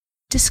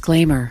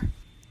Disclaimer.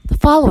 The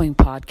following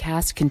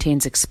podcast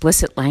contains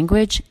explicit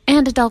language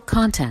and adult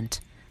content.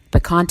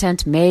 The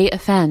content may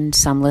offend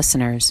some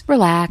listeners.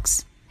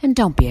 Relax and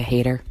don't be a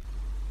hater.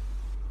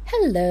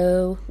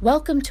 Hello.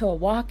 Welcome to a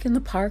Walk in the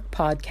Park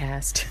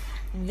podcast.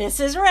 This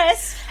is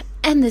Riss.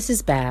 And this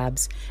is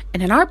Babs.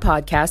 And in our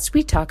podcast,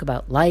 we talk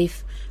about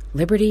life,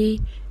 liberty,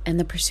 and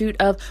the pursuit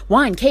of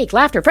wine, cake,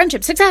 laughter,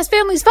 friendship, success,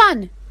 families,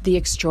 fun. The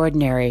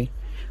extraordinary.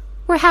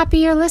 We're happy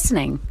you're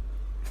listening.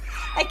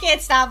 I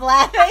can't stop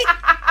laughing.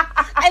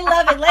 I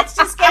love it. Let's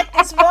just get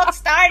this walk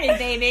started,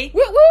 baby.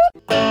 Woo woo!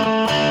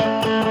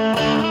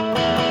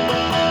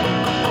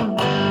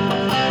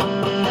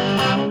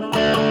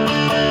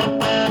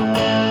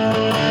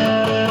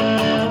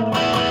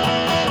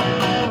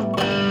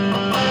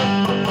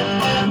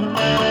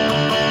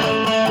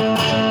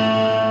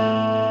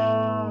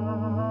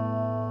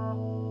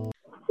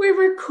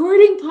 We're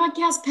recording,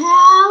 podcast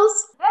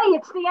pals. Hey,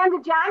 it's the end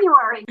of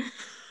January.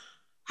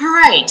 All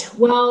right,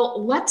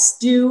 well, let's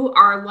do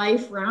our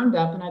life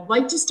roundup. And I'd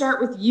like to start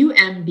with you,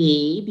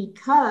 MB,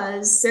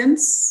 because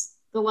since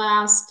the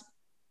last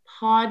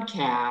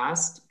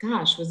podcast,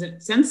 gosh, was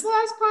it since the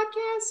last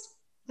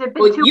podcast?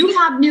 Well, you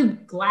have new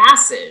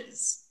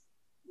glasses.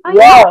 Oh,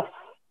 yeah.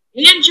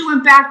 And you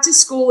went back to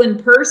school in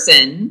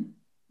person.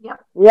 Yep.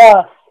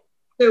 Yeah.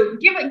 So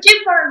give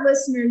our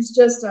listeners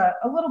just a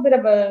little bit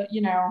of a,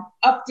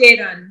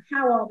 update on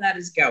how all that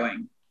is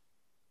going.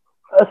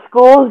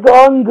 School's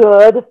going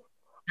good.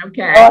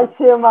 Okay. I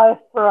see my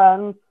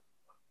friends.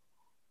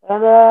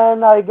 And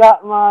then I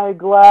got my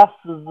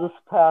glasses this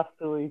past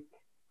week.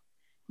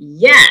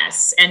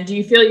 Yes. And do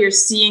you feel you're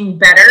seeing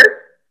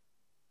better?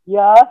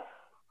 Yes.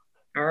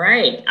 All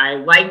right. I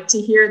like to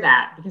hear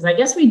that because I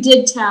guess we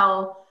did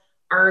tell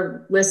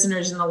our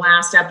listeners in the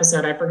last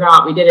episode, I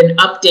forgot, we did an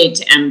update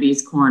to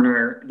MB's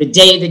Corner the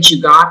day that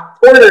you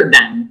ordered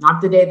them,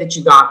 not the day that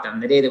you got them,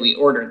 the day that we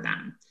ordered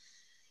them.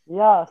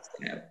 Yes.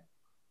 So,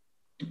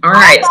 all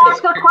right. I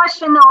have to ask a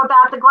question though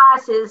about the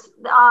glasses.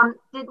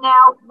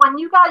 Now, when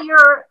you got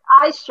your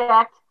eyes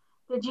checked,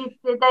 did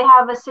they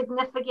have a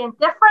significant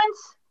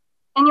difference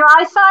in your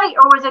eyesight,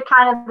 or was it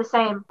kind of the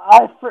same?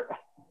 I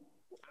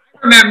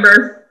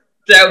remember.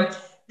 So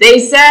they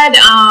said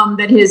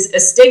that his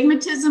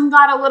astigmatism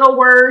got a little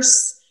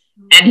worse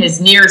and his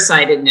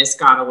nearsightedness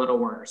got a little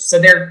worse. So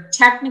their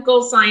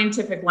technical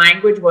scientific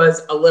language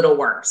was a little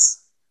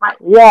worse. Right.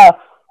 Yeah.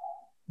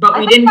 But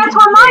I think that's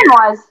what mine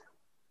was.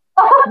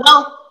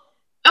 Well,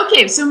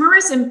 okay, so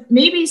Marissa,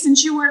 maybe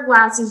since you wear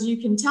glasses, you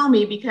can tell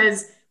me,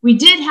 because we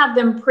did have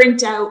them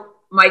print out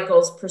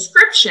Michael's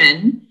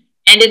prescription,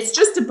 and it's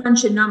just a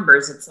bunch of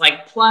numbers. It's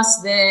like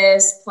plus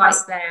this,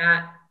 plus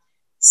that.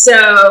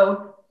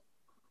 So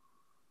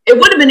it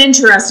would have been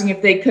interesting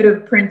if they could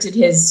have printed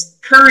his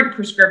current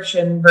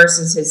prescription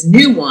versus his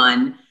new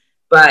one.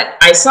 But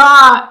I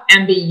saw,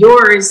 MB,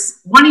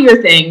 one of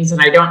your things,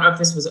 and I don't know if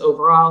this was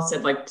overall,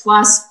 said like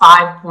plus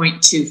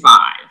 5.25.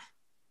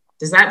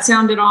 Does that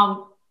sound at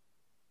all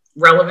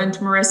relevant,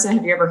 Marissa?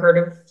 Have you ever heard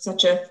of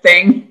such a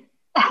thing?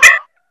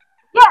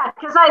 Yeah,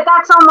 because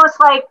that's almost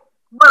like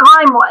what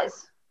mine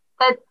was.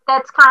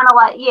 That's kind of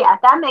like, yeah,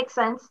 that makes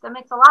sense. That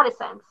makes a lot of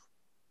sense.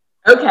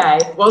 Okay.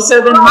 Well, so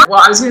then, I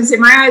was going to say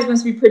my eyes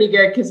must be pretty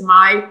good because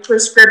my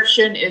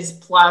prescription is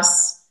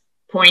plus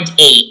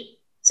 0.8.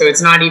 So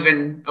it's not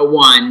even a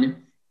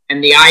 1.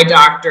 And the eye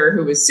doctor,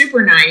 who was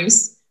super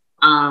nice,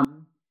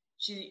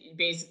 she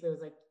basically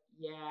was like,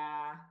 yeah,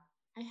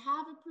 I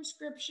have a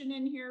prescription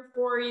in here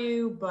for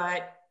you,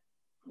 but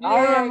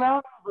I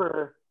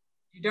remember.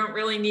 You don't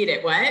really need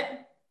it.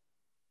 What?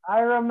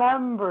 I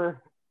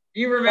remember.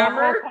 You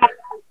remember?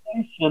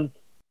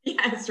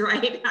 Yes,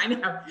 right. I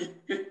know.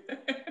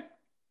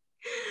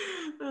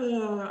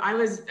 I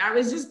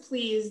was just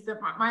pleased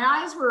that my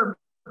eyes were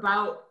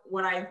about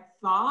what I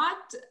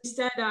thought. She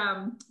said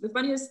the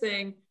funniest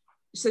thing.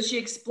 So she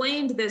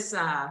explained this.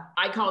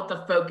 I call it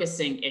the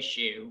focusing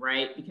issue,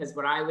 right? Because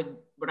what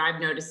I've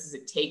noticed is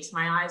it takes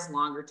my eyes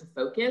longer to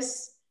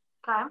focus.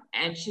 Okay.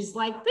 And she's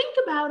like, think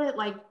about it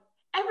like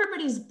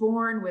everybody's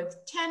born with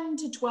 $10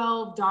 to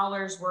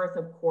 $12 worth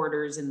of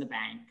quarters in the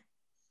bank.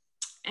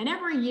 And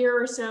every year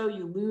or so,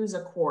 you lose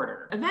a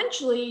quarter.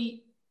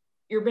 Eventually,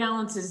 your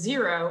balance is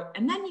zero,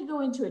 and then you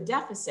go into a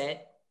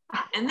deficit,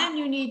 and then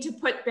you need to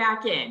put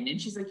back in.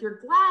 And she's like, your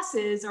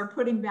glasses are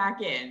putting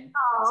back in.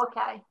 Oh,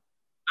 okay.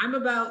 I'm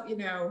about,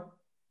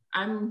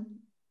 I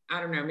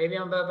don't know, maybe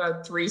I'm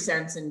about 3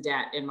 cents in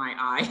debt in my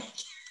eye.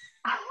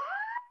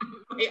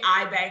 My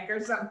eye bank or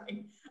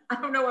something.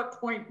 I don't know what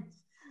point.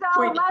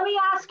 So let me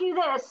ask you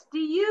this.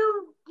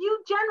 You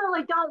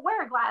generally don't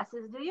wear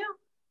glasses, do you?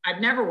 I've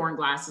never worn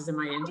glasses in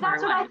my entire life.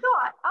 That's what I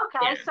thought. Okay,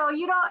 Yeah. So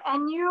you don't,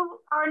 and you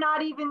are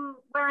not even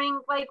wearing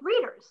like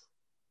readers.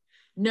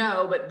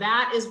 No, but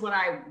that is what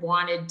I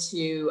wanted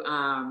to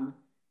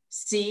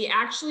see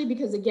actually,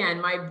 because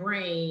again, my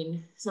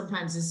brain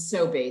sometimes is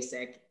so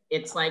basic.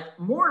 It's like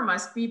more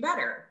must be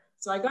better.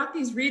 So I got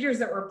these readers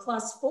that were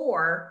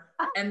 +4,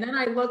 and then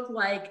I look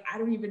like, I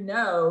don't even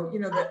know,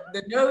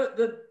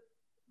 the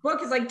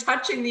book is like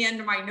touching the end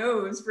of my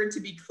nose for it to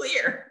be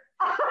clear.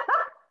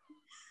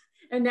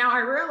 And now I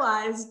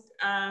realized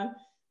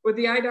what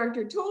the eye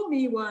doctor told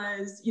me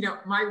was,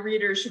 my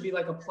reader should be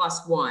like a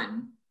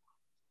 +1,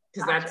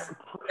 because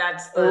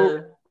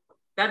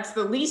that's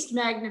the least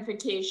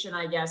magnification,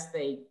 I guess,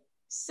 they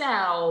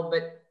sell,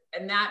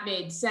 and that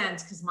made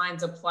sense because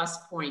mine's a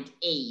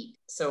 +0.8.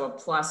 So a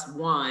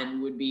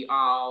 +1 would be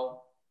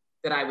all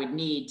that I would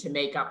need to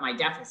make up my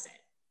deficit.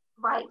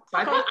 Right. So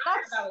I thought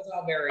that was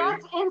all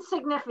that's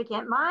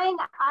insignificant. Mine,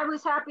 I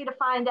was happy to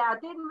find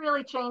out, didn't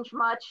really change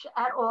much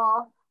at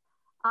all.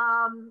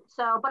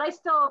 But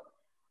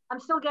I'm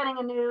still getting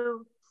a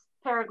new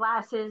pair of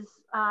glasses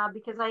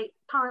because I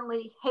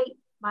currently hate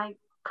my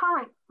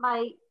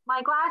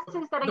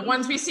glasses that the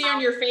ones we see on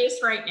your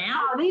face right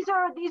now. Oh, these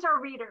are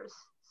readers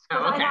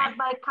because I have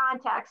my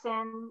contacts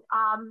in.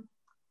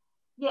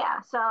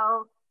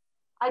 So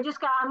I'm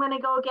going to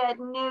go get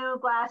new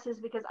glasses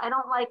because I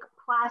don't like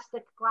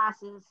plastic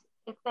glasses.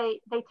 If they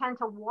tend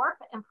to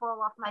warp and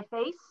fall off my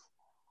face.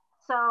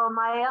 So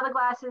my other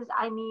glasses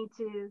I need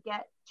to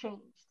get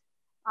changed.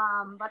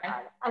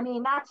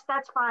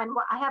 That's fine.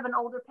 I have an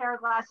older pair of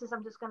glasses.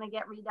 I'm just going to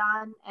get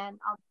redone and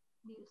I'll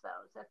use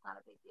those. That's not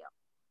a big deal.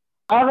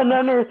 I have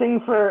another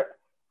thing for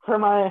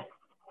my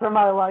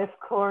life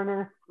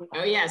corner.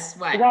 Oh yes,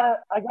 what? I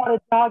got a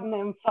dog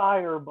named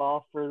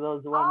Fireball, for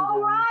those wondering.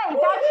 Oh right,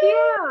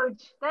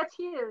 that's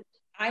huge.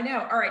 I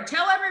know. All right,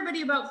 tell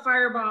everybody about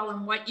Fireball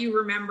and what you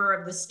remember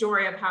of the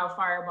story of how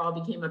Fireball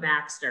became a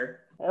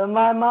Baxter.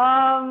 My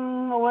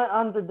mom went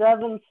onto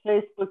Devin's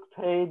Facebook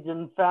page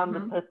and found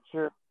a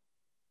picture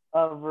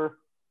of her.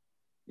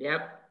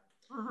 Yep.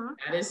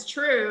 That is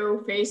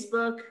true.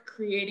 Facebook,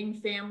 creating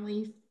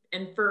family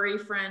and furry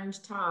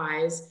friend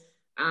ties.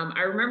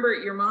 I remember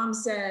your mom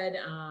said,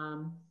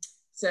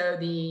 so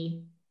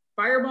the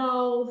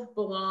Fireball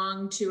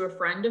belonged to a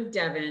friend of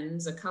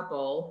Devin's, a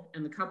couple,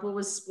 and the couple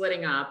was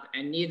splitting up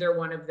and neither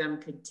one of them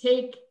could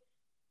take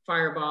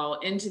Fireball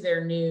into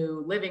their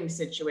new living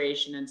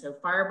situation. And so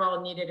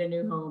Fireball needed a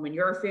new home and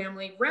your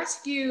family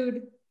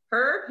rescued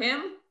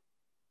him?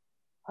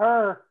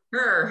 Her.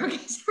 Okay,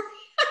 sorry.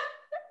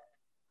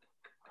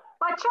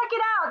 But check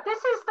it out.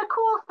 This is the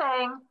cool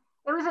thing.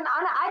 It was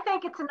I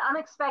think it's an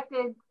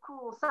unexpected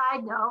cool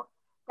side note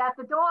that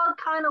the dog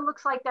kind of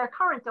looks like their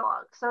current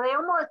dog. So they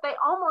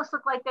almost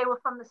look like they were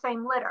from the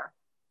same litter.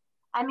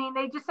 I mean,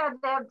 they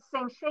have the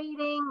same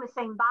shading, the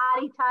same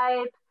body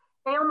type.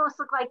 They almost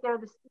look like they're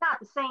not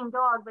the same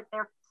dog, but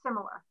they're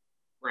similar.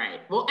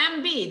 Right. Well,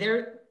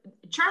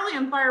 Charlie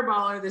and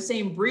Fireball are the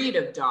same breed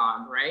of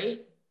dog,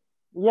 right?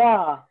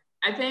 Yeah.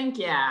 I think,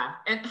 yeah.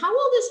 And how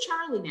old is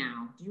Charlie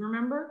now? Do you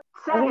remember?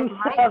 7,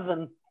 right?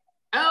 7.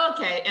 Oh,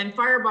 okay. And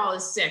Fireball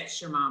is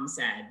 6, your mom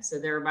said. So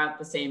they're about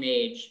the same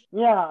age.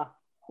 Yeah.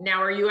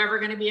 Now, are you ever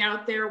going to be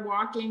out there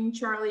walking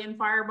Charlie and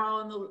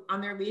Fireball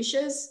on their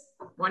leashes?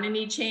 One in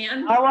each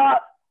hand? I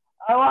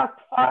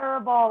walked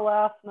Fireball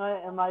last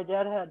night and my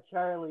dad had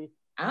Charlie.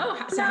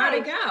 Oh, so how'd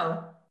it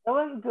go? It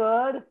was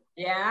good.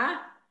 Yeah?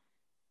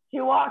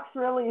 She walks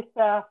really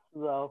fast,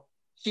 though.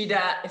 She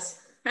does.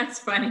 That's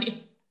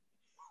funny.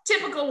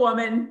 Typical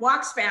woman,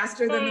 walks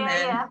faster than the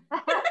men. Yeah.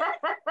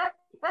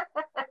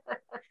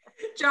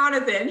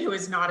 Jonathan, who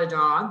is not a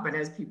dog, but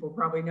as people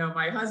probably know,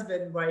 my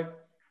husband,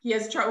 he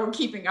has trouble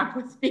keeping up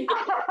with me.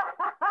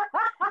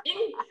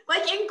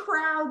 in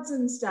crowds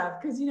and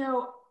stuff, because,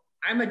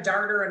 I'm a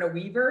darter and a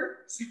weaver.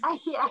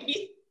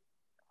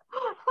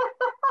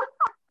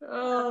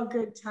 Oh,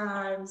 good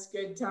times.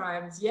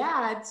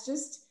 Yeah, it's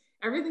just,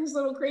 everything's a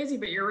little crazy,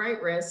 but you're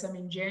right, Riss. I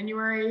mean,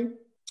 January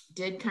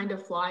did kind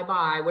of fly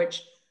by,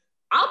 which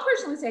I'll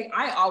personally say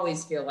I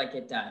always feel like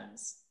it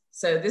does.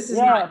 So this is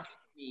not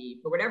me.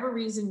 For whatever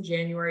reason,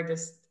 January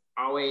just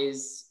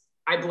always,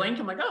 I blink,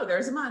 I'm like, oh,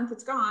 there's a month,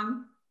 it's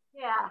gone.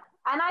 Yeah.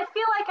 And I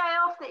feel like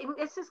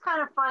this is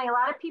kind of funny. A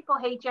lot of people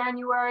hate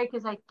January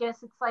because I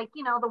guess it's like,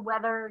 the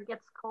weather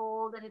gets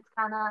cold and it's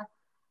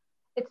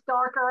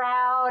darker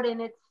out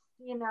and it's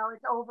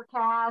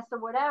overcast or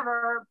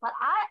whatever. But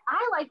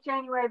I like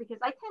January because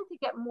I tend to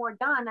get more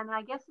done. And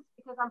I guess it's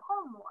because I'm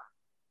home more.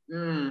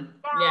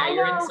 Yeah,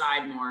 you're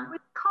inside more.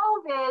 With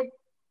COVID,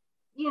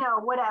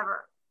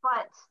 whatever.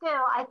 But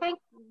still, I think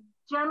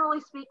traditionally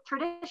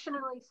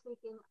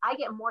speaking, I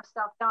get more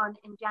stuff done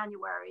in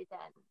January than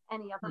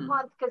any other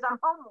month because I'm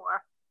home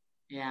more.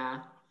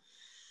 Yeah.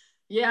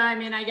 Yeah, I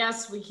mean, I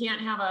guess we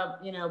can't have a,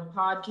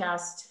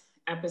 podcast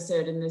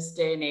episode in this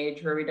day and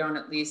age where we don't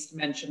at least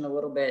mention a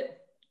little bit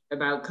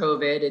about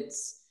COVID.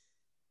 It's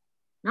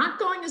not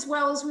going as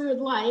well as we would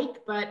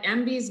like, but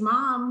MB's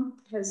mom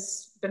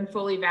has been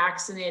fully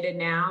vaccinated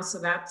now, so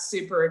that's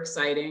super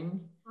exciting.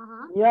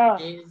 Yeah.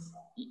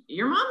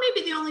 Your mom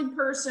may be the only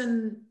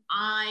person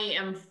I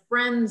am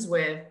friends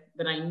with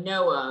that I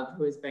know of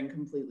who has been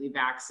completely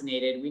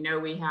vaccinated. We know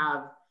we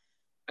have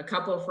a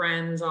couple of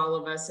friends, all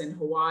of us in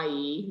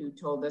Hawaii, who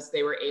told us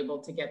they were able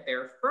to get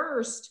their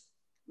first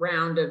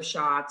round of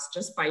shots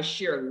just by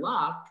sheer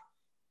luck,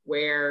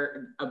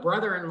 where a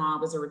brother-in-law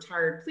was a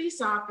retired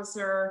police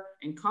officer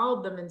and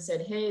called them and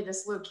said, hey,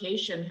 this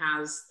location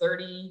has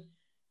 30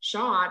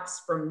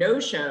 shots from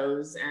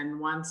no-shows. And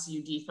once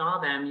you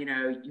dethaw them, you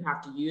know, you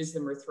have to use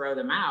them or throw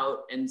them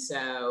out. And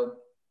so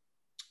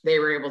they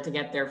were able to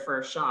get their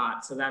first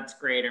shot. So that's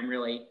great. I'm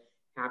really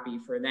happy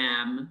for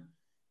them.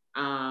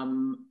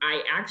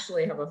 I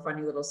actually have a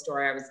funny little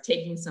story. I was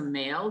taking some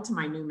mail to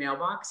my new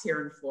mailbox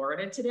here in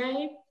Florida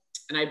today,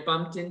 and I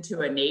bumped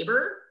into a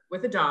neighbor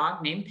with a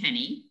dog named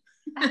Penny.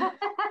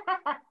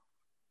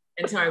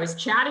 And so I was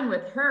chatting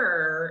with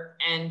her,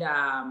 and,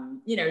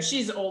 you know,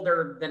 she's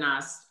older than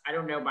us. I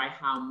don't know by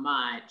how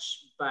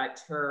much,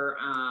 but her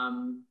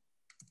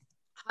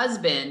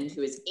husband,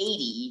 who is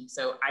 80,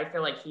 so I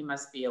feel like he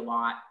must be a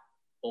lot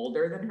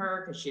older than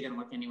her because she didn't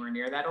look anywhere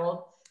near that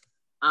old.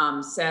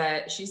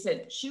 She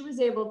said she was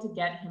able to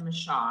get him a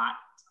shot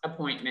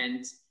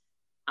appointment.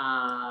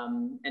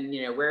 And,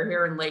 you know, we're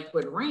here in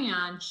Lakewood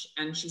Ranch,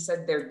 and she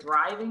said they're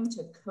driving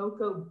to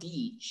Cocoa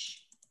Beach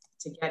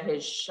to get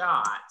his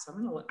shot. So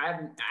I'm gonna,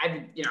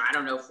 you know, I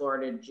don't know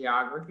Florida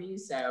geography,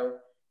 so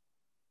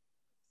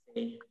let's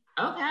see.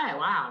 Okay,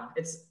 wow,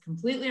 it's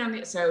completely on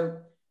the, so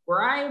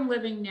where I am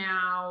living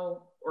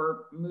now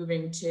or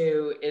moving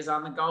to is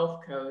on the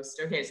Gulf Coast.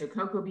 Okay, so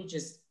Cocoa Beach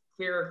is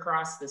clear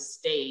across the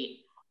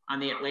state on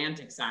the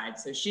Atlantic side.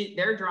 So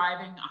they're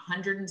driving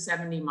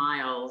 170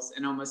 miles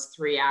in almost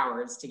 3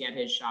 hours to get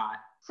his shot.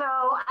 So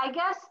I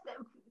guess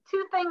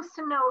two things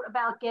to note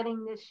about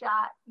getting this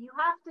shot. You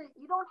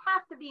don't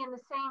have to be in the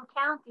same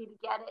county to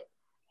get it,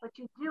 but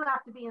you do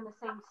have to be in the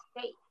same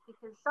state,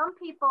 because some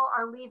people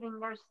are leaving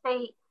their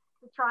state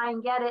to try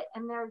and get it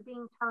and they're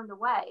being turned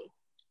away.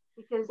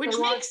 Which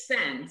makes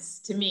sense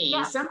to me.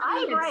 Yeah,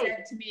 somebody had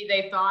said to me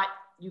they thought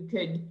you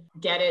could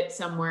get it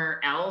somewhere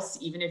else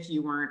even if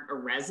you weren't a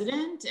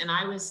resident, and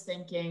I was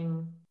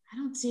thinking, I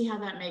don't see how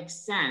that makes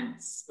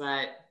sense,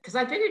 but because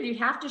I figured you'd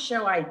have to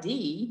show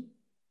ID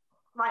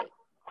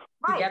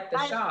to get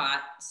the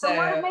shot. So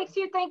what makes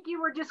you think you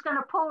were just going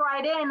to pull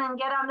right in and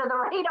get under the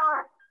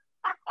radar?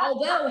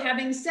 Although,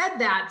 having said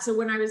that, so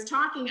when I was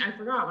talking, I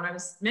forgot, when I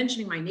was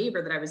mentioning my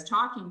neighbor that I was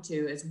talking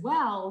to as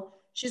well,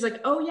 she's like,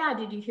 oh yeah,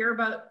 did you hear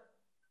about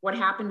what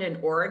happened in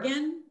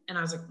Oregon? And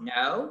I was like,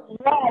 no.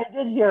 Yeah, I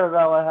did hear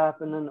about what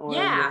happened in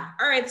Oregon. Yeah.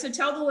 All right. So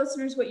tell the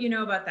listeners what you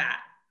know about that.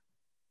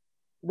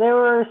 They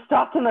were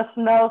stuck in a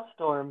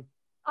snowstorm.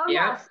 Oh,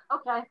 yes.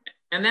 Okay.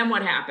 And then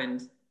what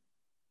happened?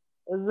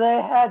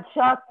 They had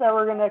shots that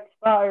were going to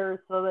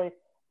expire, so they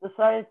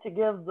decided to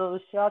give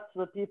those shots to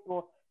the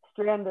people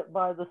stranded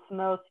by the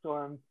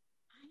snowstorm.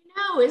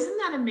 I know. Isn't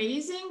that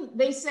amazing?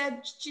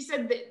 She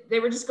said that they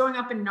were just going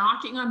up and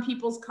knocking on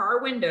people's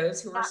car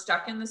windows who were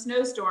stuck in the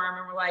snowstorm,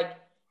 and were like,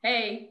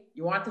 hey,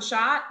 you want the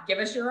shot? Give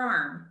us your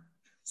arm.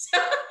 So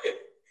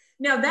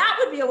now that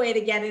would be a way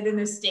to get it in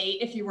the state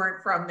if you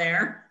weren't from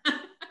there.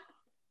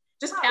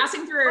 Just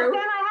passing through.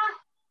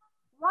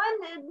 But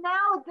then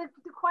now the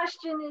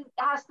question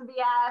has to be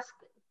asked,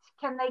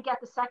 can they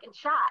get the second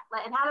shot?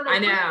 And how do they? I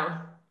know.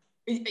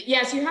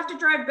 Yes, you have to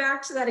drive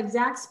back to that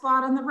exact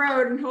spot on the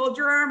road and hold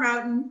your arm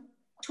out in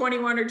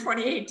 21 or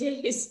 28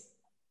 days.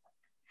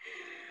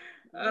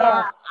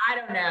 I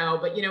don't know,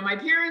 but you know, my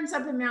parents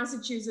up in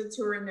Massachusetts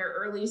who are in their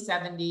early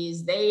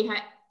 70s, they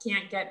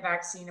can't get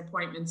vaccine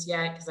appointments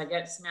yet, because I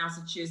guess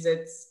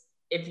Massachusetts,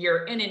 if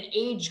you're in an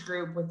age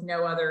group with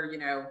no other, you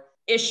know,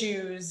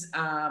 issues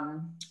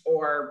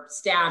or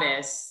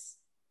status,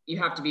 you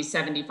have to be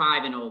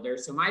 75 and older.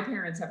 So my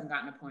parents haven't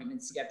gotten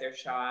appointments to get their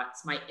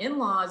shots. My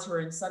in-laws who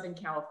are in Southern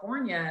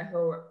California, who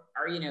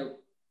are, you know,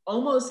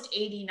 almost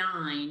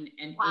 89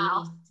 and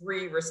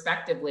 83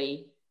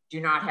 respectively, do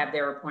not have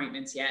their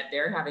appointments yet.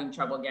 They're having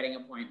trouble getting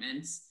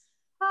appointments.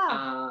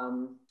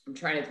 I'm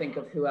trying to think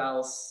of who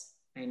else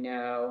I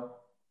know.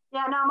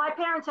 Yeah, no, my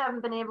parents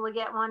haven't been able to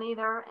get one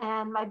either.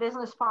 And my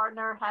business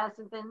partner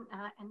hasn't been,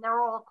 and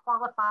they're all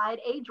qualified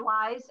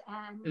age-wise,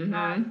 and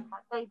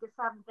they just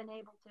haven't been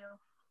able to.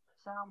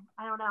 So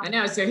I don't know. I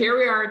know. So here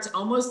we are. It's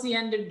almost the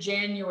end of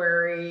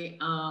January.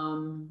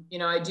 You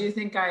know, I do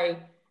think I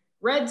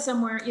read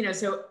somewhere, you know,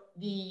 so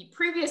the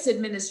previous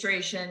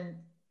administration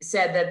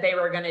said that they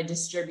were going to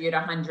distribute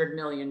 100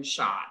 million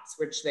shots,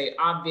 which they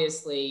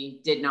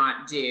obviously did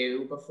not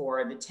do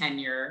before the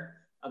tenure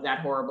of that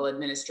horrible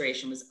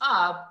administration was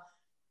up.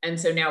 And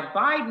so now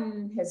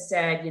Biden has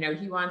said, you know,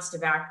 he wants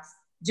to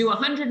do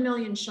 100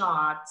 million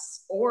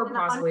shots, or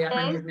possibly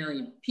 100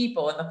 million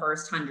people in the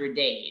first 100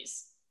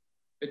 days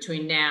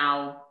between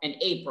now and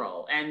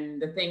April.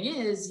 And the thing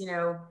is, you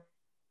know,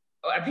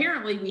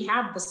 apparently we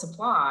have the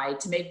supply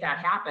to make that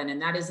happen.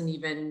 And that isn't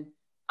even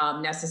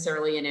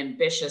necessarily an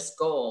ambitious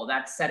goal.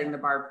 That's setting the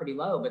bar pretty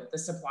low, but the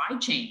supply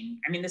chain,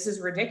 I mean, this is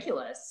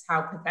ridiculous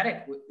how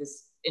pathetic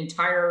this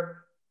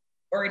entire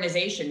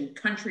organization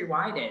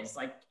countrywide is.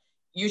 Like,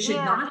 you should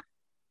not,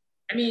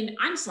 I mean,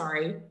 I'm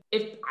sorry,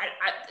 if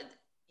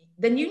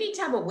then you need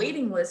to have a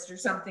waiting list or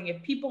something.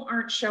 If people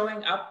aren't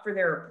showing up for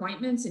their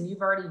appointments and you've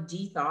already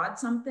de-thawed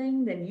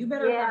something, then you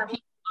better have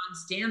people on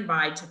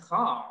standby to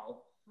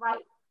call.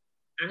 Right.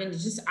 I mean,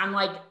 it's just, I'm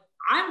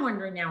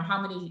wondering now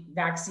how many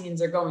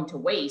vaccines are going to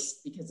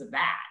waste because of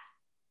that.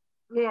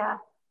 Yeah.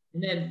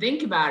 And then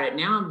think about it.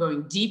 Now I'm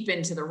going deep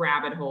into the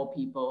rabbit hole,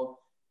 people.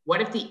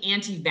 what if the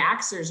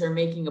anti-vaxxers are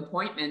making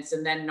appointments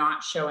and then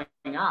not showing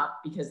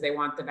up because they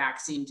want the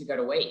vaccine to go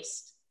to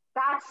waste?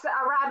 That's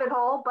a rabbit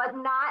hole, but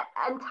not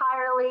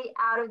entirely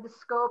out of the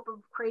scope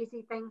of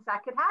crazy things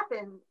that could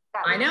happen.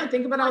 I know.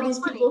 Think about all these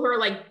people who are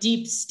like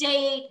deep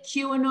state,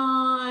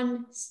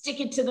 QAnon, stick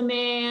it to the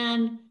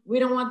man. We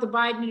don't want the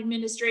Biden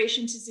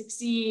administration to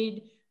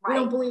succeed. Right. We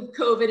don't believe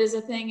COVID is a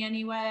thing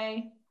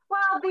anyway.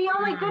 Well, the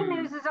only good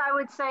news is I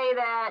would say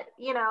that,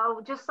 you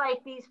know, just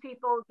like these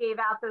people gave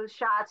out those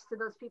shots to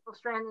those people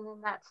stranded in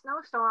that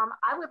snowstorm,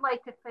 I would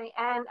like to think,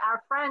 and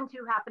our friend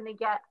who happened to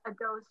get a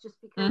dose just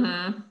because he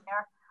was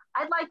there,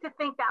 I'd like to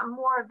think that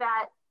more of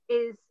that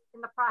is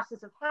in the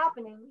process of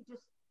happening. We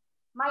just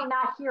might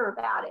not hear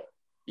about it.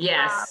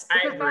 Yes,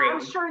 I agree.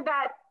 I'm sure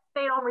that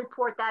they don't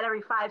report that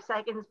every 5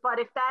 seconds, but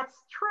if that's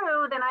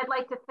true, then I'd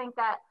like to think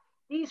that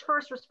these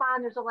first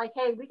responders are like,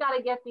 hey, we got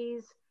to get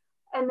these,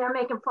 and they're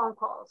making phone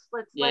calls.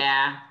 Let's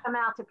come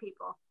out to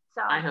people.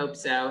 So I hope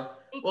so.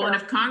 Well, and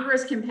if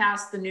Congress can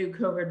pass the new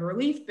COVID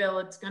relief bill,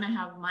 it's going to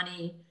have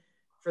money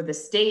for the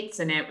states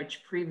in it,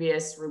 which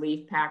previous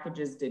relief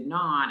packages did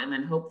not. And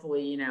then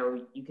hopefully, you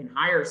know, you can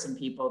hire some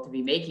people to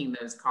be making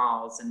those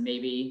calls and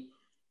maybe,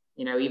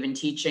 you know, even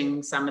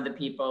teaching some of the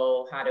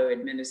people how to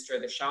administer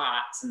the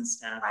shots and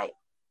stuff. Right.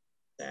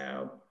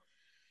 So,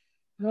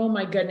 oh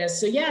my goodness.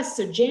 So yes,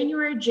 so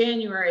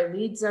January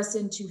leads us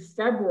into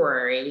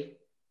February,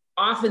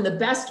 often the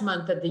best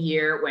month of the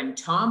year when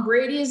Tom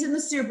Brady is in the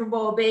Super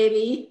Bowl,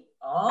 baby.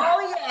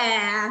 Oh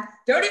yeah.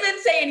 Don't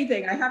even say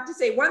anything. I have to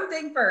say one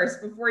thing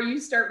first before you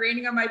start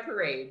raining on my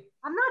parade.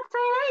 I'm not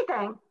saying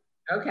anything.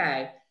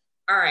 Okay.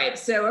 All right.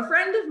 So a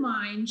friend of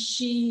mine,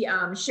 she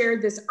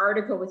shared this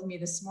article with me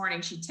this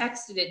morning. She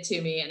texted it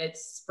to me and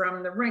it's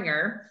from The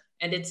Ringer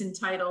and it's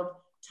entitled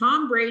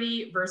Tom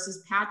Brady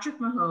versus Patrick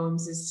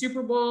Mahomes is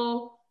Super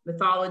Bowl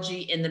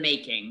mythology in the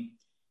making.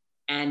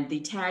 And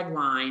the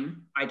tagline,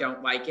 I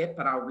don't like it,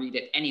 but I'll read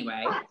it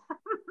anyway,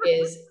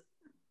 is,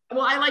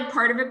 well, I like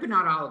part of it, but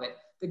not all of it.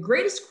 The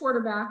greatest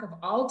quarterback of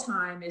all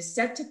time is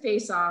set to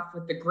face off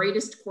with the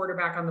greatest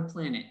quarterback on the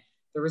planet.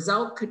 The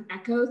result could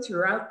echo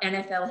throughout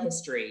NFL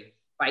history.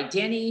 By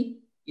Danny,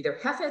 either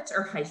Heffetz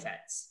or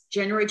Heifetz,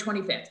 January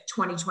 25th,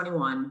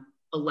 2021,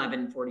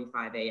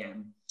 11:45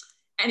 a.m.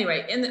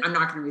 Anyway, I'm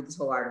not going to read this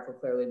whole article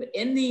clearly, but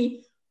in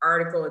the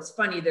article, it's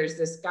funny. There's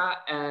this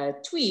guy,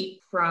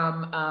 tweet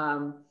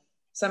from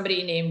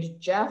somebody named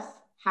Jeff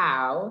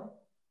Howe,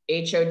 Howe,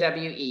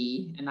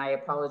 and I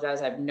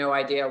apologize. I have no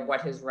idea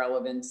what his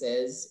relevance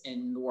is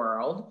in the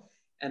world,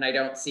 and I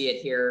don't see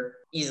it here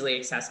easily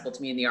accessible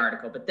to me in the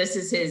article, but this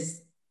is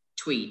his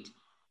tweet.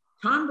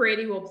 Tom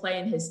Brady will play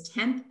in his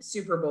 10th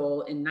Super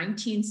Bowl in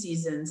 19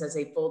 seasons as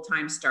a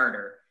full-time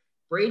starter.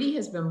 Brady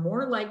has been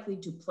more likely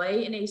to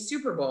play in a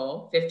Super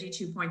Bowl,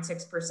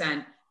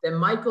 52.6%, than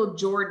Michael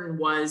Jordan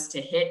was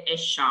to hit a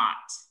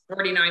shot,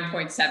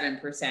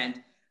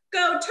 49.7%.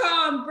 Go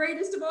Tom,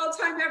 greatest of all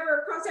time ever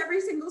across every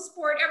single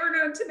sport ever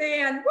known to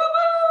man.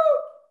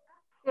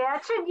 Woo-woo! Yeah,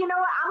 you know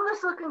what? I'm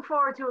just looking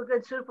forward to a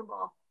good Super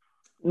Bowl.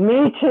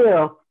 Me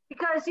too.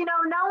 Because, you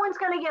know, no one's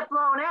going to get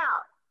blown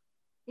out.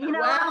 You know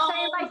what I'm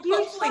saying? Like,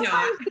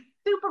 sometimes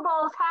Super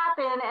Bowls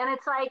happen and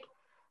it's like,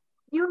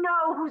 you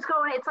know who's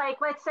going. It's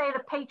like, let's say the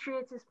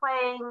Patriots is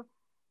playing,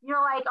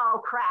 you're like, oh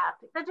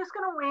crap, they're just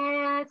going to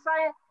win. It's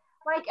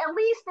like at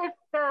least if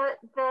the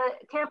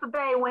Tampa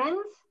Bay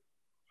wins,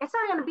 it's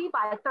not going to be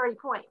by 30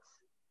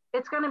 points.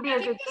 It's going to be a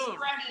good game. The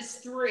spread is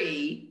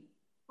 3.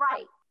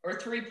 Right. Or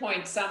 3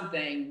 point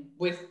something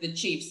with the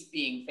Chiefs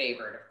being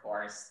favored, of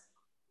course.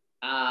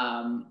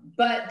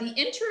 But the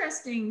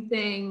interesting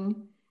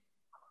thing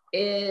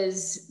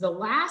is the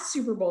last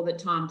Super Bowl that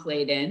Tom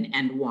played in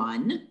and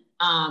won,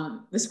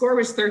 the score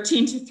was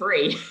 13-3.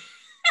 Was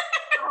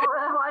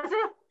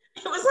it?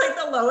 It was like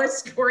the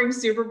lowest scoring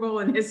Super Bowl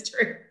in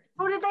history.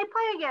 Who did they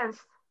play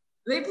against?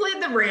 They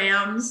played the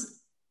Rams.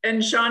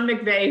 And Sean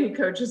McVay, who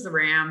coaches the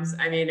Rams,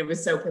 I mean, it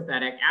was so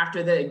pathetic.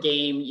 After the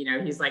game, you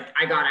know, he's like,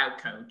 I got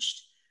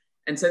out-coached.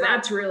 And so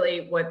that's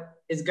really what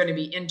is going to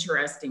be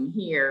interesting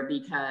here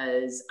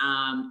because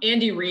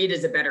Andy Reid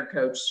is a better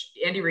coach.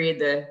 Andy Reid,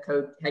 the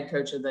head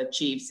coach of the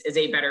Chiefs, is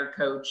a better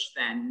coach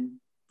than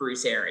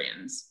Bruce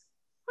Arians.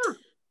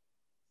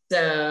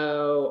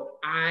 So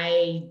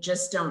I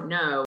just don't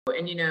know.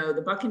 And, you know,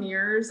 the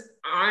Buccaneers,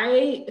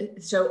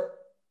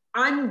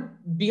 I'm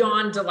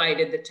beyond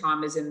delighted that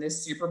Tom is in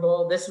this Super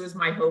Bowl. This was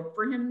my hope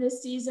for him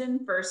this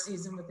season, first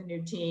season with a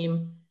new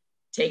team,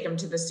 take him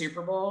to the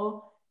Super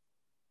Bowl.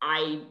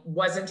 I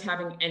wasn't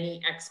having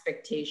any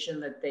expectation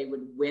that they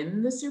would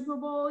win the Super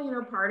Bowl. You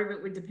know, part of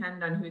it would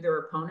depend on who their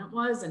opponent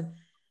was. And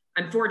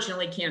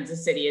unfortunately,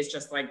 Kansas City is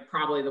just like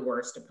probably the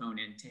worst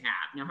opponent to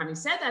have. Now, having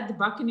said that, the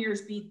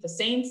Buccaneers beat the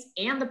Saints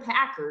and the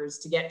Packers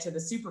to get to the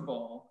Super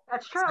Bowl.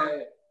 That's true.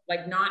 So,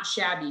 like, not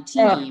shabby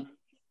team.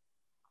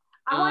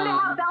 I wonder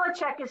how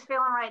Belichick is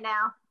feeling right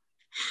now.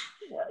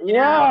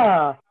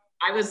 Yeah.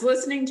 I was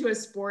listening to a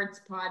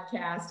sports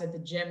podcast at the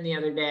gym the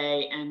other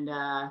day, and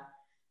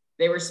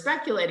they were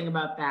speculating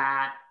about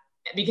that.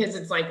 because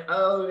it's like,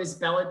 oh, is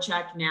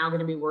Belichick now going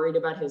to be worried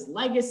about his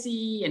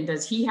legacy? And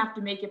does he have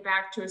to make it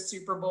back to a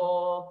Super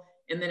Bowl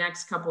in the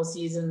next couple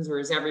seasons? Or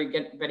is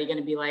everybody going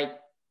to be like,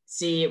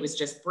 see, it was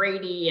just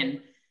Brady?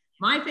 And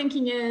my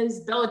thinking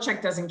is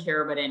Belichick doesn't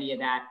care about any of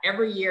that.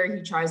 Every year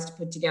he tries to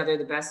put together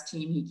the best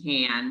team he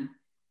can.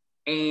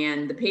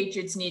 And the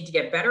Patriots need to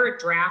get better at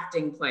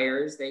drafting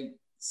players. They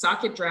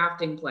suck at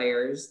drafting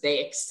players. They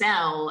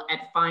excel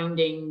at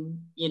finding,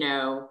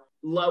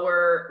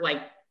 lower,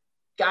 like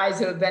guys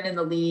who have been in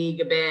the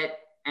league a bit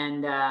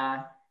and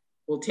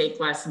will take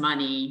less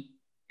money,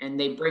 and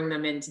they bring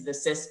them into the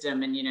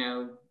system and,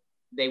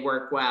 they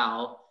work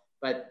well.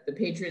 But the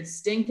Patriots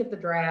stink at the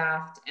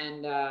draft,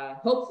 and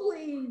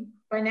hopefully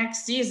by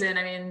next season,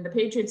 I mean, the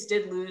Patriots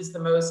did lose the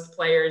most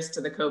players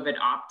to the COVID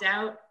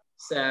opt-out.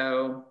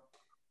 So,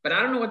 but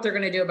I don't know what they're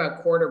going to do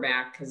about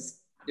quarterback, because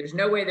there's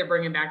no way they're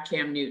bringing back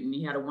Cam Newton.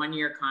 He had a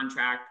 1-year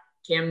contract.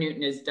 Cam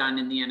Newton is done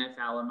in the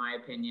NFL, in my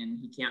opinion.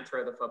 He can't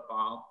throw the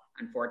football,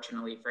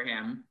 unfortunately for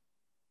him.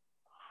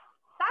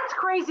 That's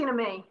crazy to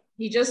me.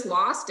 He just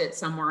lost it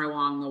somewhere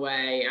along the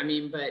way. I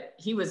mean, but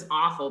he was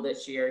awful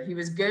this year. He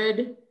was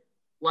good,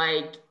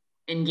 like,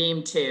 in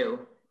game 2.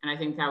 And I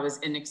think that was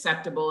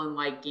unacceptable in,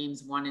 like,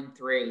 games 1 and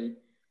 3.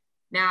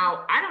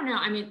 Now, I don't know.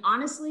 I mean,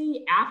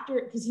 honestly,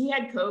 because he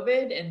had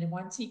COVID, and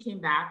once he came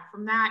back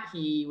from that,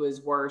 he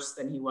was worse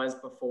than he was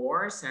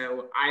before.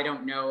 So I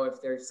don't know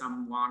if there's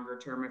some longer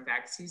term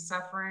effects he's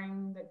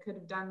suffering that could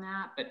have done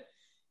that. But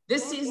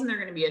this season, there are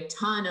going to be a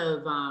ton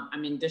of,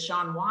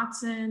 Deshaun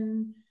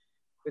Watson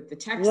with the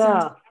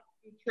Texans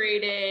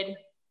traded.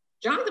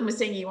 Jonathan was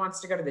saying he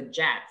wants to go to the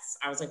Jets.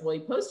 I was like, well, he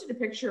posted a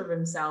picture of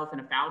himself in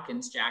a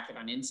Falcons jacket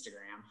on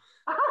Instagram.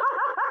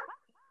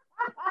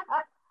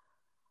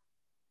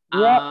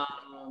 Yep.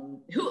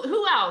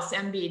 Who else,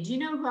 MB? Do you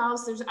know who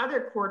else? There's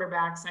other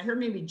quarterbacks. I heard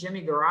maybe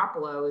Jimmy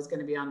Garoppolo is going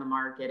to be on the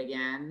market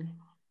again.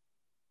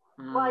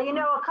 Well,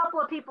 a couple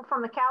of people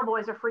from the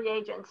Cowboys are free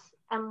agents,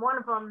 and one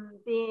of them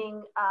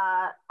being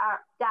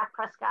Dak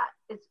Prescott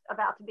is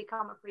about to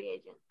become a free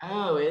agent.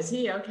 Oh, is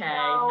he? Okay.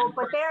 So,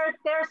 but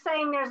they're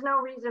saying there's no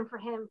reason for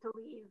him to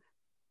leave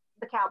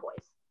the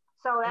Cowboys.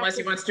 So unless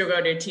he wants to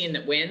go to a team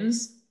that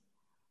wins.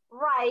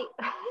 Right.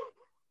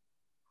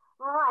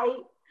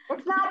 Right.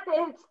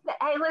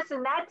 Hey,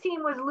 listen, that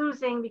team was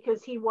losing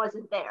because he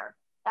wasn't there.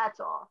 That's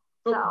all.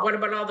 But so, what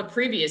about all the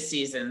previous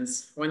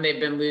seasons when they've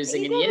been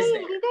losing and he is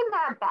there? He didn't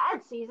have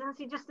bad seasons.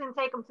 He just didn't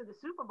take them to the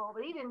Super Bowl,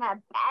 but he didn't have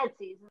bad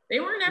seasons. They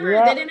didn't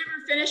ever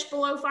finish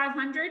below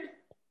 500?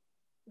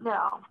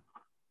 No.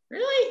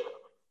 Really?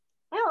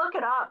 Yeah, look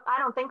it up. I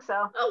don't think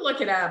so. I'll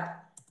look it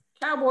up.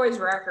 Cowboys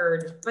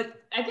record.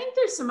 But I think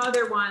there's some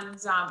other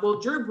ones.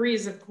 Drew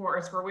Brees, of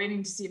course, we're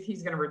waiting to see if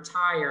he's going to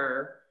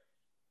retire.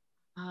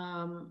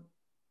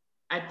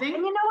 I think.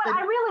 And you know what?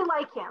 I really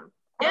like him.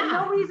 Yeah. There's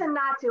no reason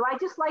not to. I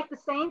just like the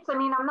Saints. I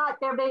mean, I'm not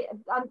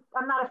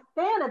a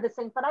fan of the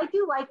Saints, but I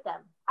do like them.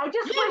 I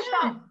just wish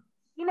that,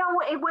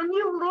 when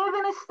you live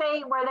in a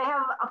state where they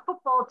have a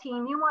football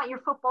team, you want your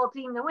football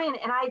team to win.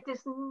 And I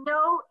just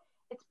know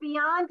it's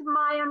beyond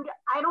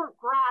I don't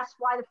grasp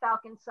why the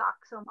Falcons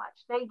suck so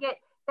much. They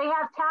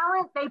have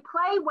talent, they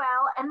play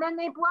well, and then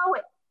they blow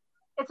it.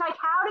 It's like,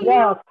 how do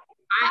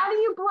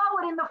you blow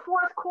it in the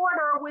fourth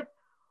quarter with,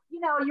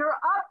 you're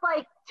up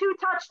like 2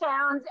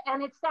 touchdowns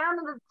and it's down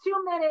to the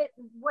 2-minute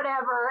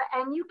whatever,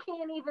 and you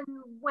can't even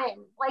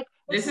win. Like,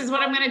 this is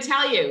what I'm going to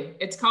tell you.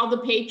 It's called the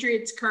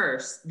Patriots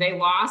curse. They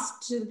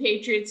lost to the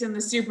Patriots in the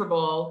Super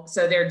Bowl,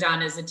 so they're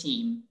done as a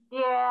team.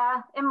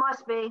 Yeah, it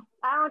must be.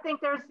 I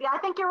think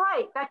you're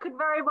right. That could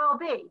very well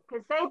be,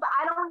 because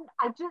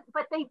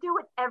but they do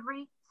it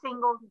every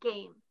single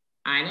game.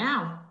 I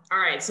know. All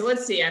right, so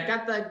let's see. I've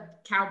got the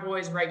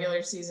Cowboys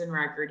regular season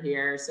record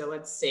here. So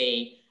let's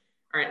see.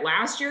 All right,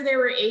 last year they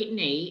were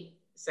 8-8,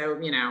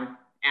 so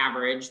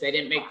average. They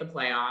didn't make the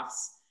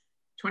playoffs.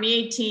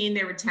 2018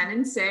 they were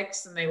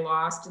 10-6, and they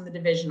lost in the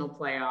divisional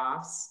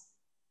playoffs.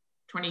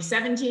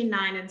 2017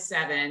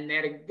 9-7. They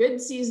had a good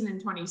season in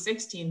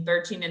 2016,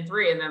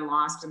 13-3, and then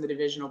lost in the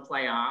divisional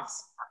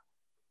playoffs.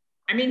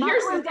 I mean,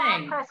 here's the thing.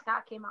 Dak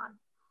Prescott came on.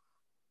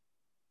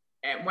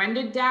 When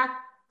did Dak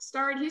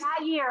start?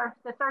 That year,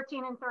 the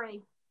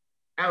 13-3.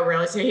 Oh,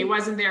 really? So he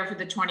wasn't there for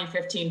the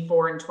 2015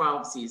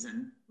 4-12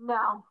 season?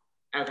 No.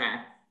 Okay.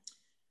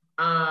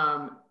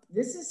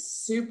 This is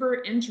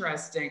super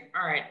interesting.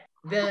 All right.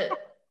 This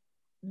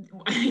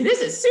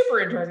is super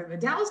interesting. The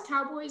Dallas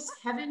Cowboys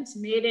haven't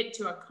made it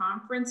to a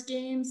conference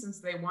game since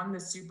they won the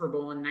Super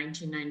Bowl in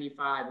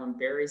 1995 when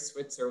Barry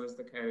Switzer was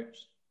the coach.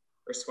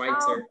 Or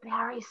Schweitzer. Oh,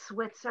 Barry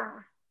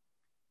Switzer.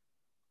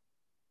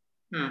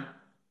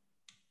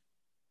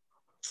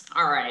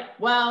 All right.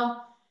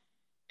 Well,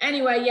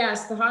 anyway,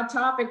 yes, the hot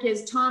topic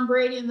is Tom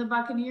Brady and the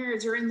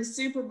Buccaneers are in the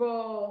Super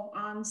Bowl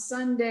on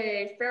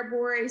Sunday,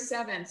 February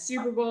 7th,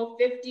 Super Bowl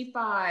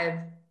 55.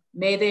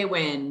 May they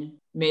win.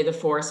 May the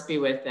force be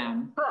with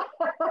them.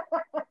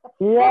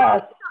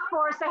 Yes. Of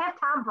course, they have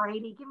Tom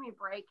Brady. Give me a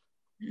break.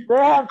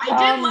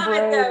 I did love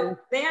it, though.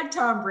 They had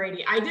Tom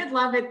Brady. I did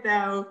love it,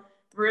 though,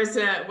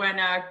 Marissa, when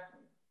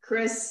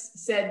Chris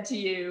said to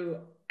you,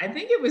 I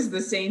think it was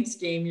the Saints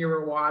game you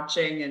were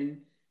watching,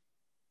 and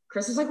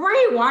Chris was like, "Why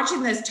are you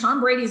watching this?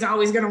 Tom Brady's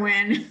always going to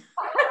win."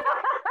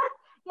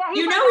 Yeah,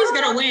 you know he's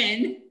going to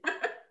win.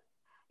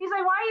 He's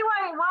like, why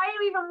are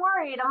you even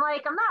worried? I'm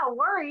like, I'm not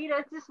worried.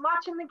 I'm just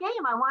watching the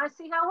game. I want to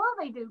see how well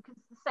they do because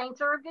the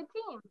Saints are a good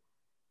team.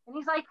 And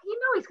he's like, you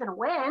know he's going to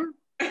win.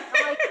 I'm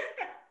like,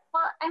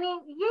 well, I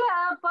mean,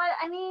 yeah, but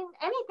I mean,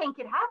 anything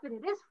could happen.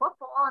 It is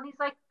football. And he's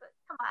like,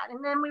 come on.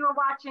 And then we were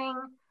watching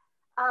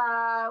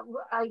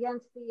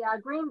against the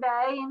Green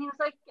Bay, and he was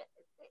like,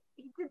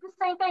 he did the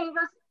same thing. He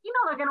goes, you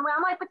know they're going to win.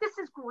 I'm like, but this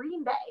is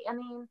Green Bay. I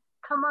mean,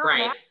 come on,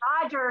 right. man,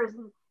 Rodgers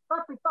and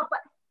but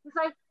he's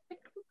like, he's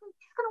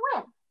going to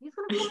win. He's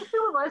going to be in the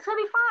Super Bowl. It's going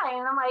to be fine.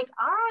 And I'm like,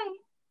 all right.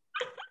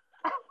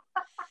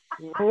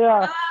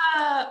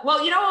 Yeah.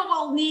 Well, you know what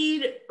we'll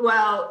need?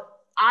 Well,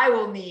 I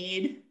will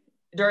need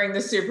during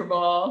the Super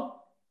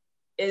Bowl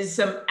is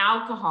some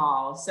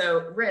alcohol.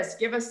 So, Risk,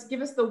 give us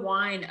the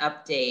wine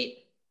update.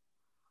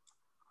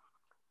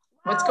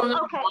 What's going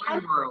on in the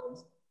wine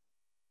world?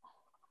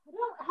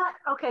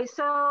 Okay,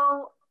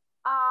 so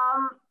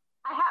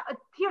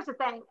here's the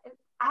thing.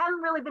 I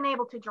haven't really been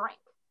able to drink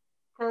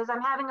because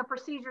I'm having a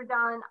procedure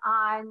done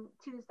on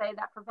Tuesday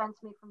that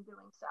prevents me from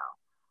doing so.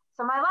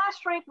 So my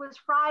last drink was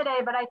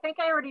Friday, but I think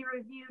I already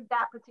reviewed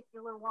that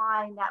particular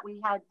wine that we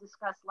had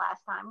discussed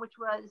last time, which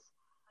was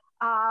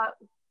the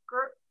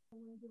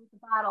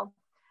bottle.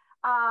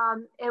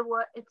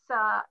 It's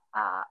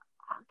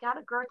got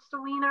a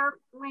Gewürztraminer.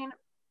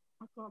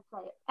 I can't say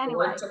it.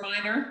 Anyway.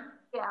 Gewürztraminer?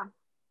 Yeah.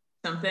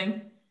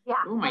 Something? Yeah.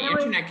 Oh, my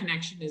internet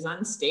connection is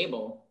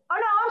unstable. Oh,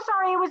 no, I'm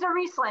sorry. It was a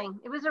Riesling.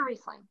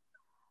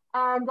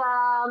 And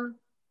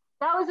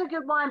that was a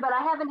good wine, but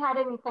I haven't had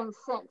anything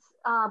since.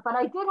 But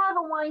I did have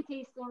a wine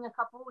tasting a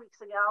couple of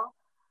weeks ago.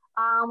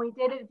 We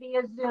did it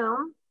via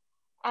Zoom.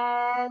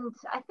 And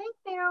I think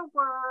there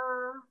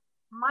were,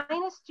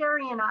 minus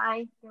Jerry and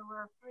I, there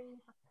were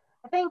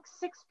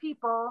 6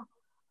 people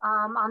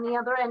on the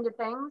other end of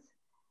things.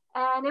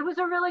 And it was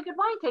a really good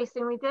wine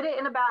tasting. We did it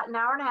in about an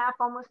hour and a half,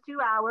 almost 2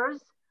 hours.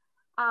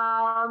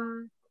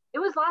 It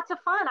was lots of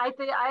fun. I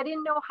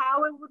didn't know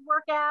how it would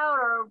work out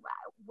or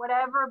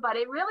whatever, but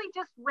it really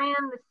just ran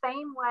the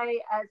same way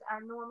as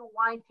our normal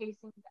wine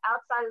tastings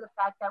outside of the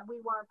fact that we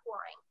weren't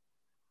pouring.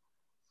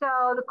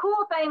 So the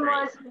cool thing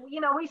was,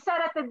 we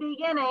said at the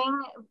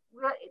beginning,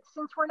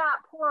 since we're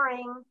not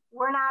pouring,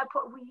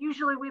 we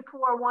usually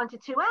pour 1 to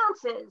 2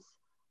 ounces,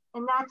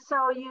 and that's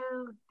so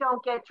you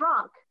don't get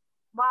drunk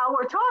while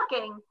we're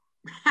talking.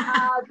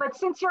 But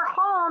since you're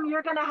home,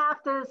 you're going to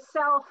have to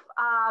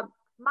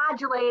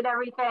modulate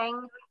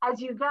everything as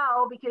you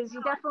go, because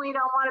you definitely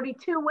don't want to be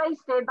too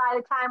wasted by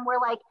the time we're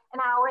like an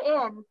hour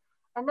in.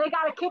 And they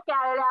got a kick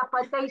out of that,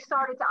 but they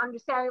started to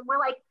understand. We're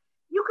like,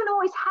 you can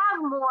always have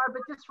more,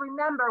 but just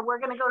remember, we're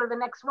going to go to the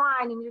next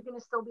wine and you're going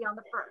to still be on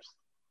the first.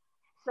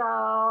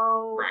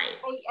 So, right.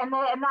 And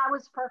that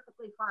was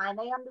perfectly fine.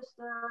 They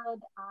understood.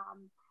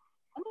 And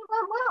it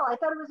went well. I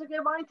thought it was a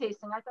good wine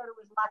tasting. I thought it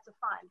was lots of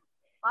fun.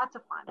 Lots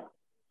of fun.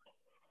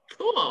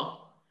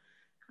 Cool.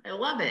 I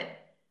love it.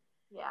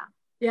 Yeah.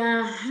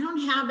 Yeah, I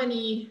don't have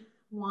any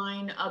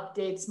wine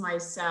updates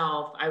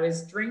myself. I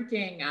was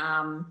drinking,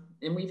 and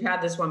we've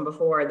had this one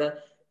before, the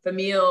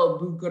Famille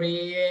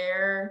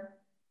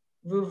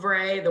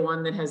Vouvray, the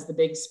one that has the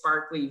big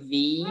sparkly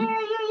V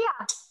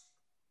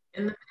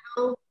in the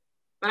middle.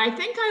 But I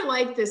think I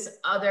like this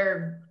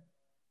other,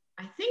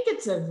 I think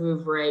it's a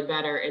Vouvray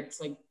better.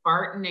 It's like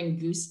Barton and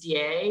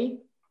Goustier,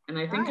 and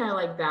I think I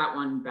like that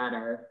one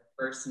better,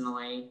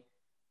 personally.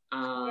 We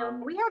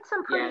had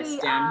some pretty...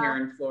 Yes, down here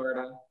in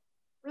Florida.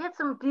 We had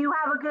some. Do you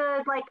have a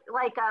good like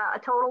a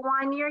Total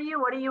Wine near you?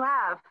 What do you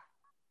have?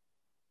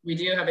 We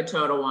do have a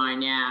Total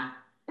Wine, yeah.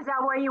 Is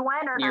that where you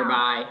went or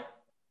nearby?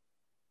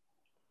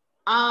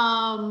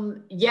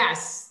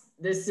 Yes.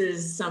 This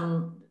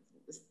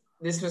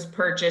was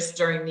purchased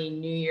during the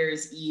New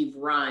Year's Eve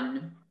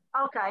run.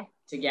 Okay.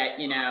 To get,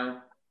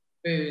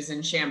 booze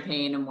and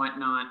champagne and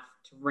whatnot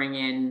to ring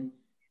in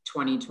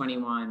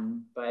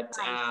 2021. But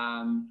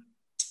nice.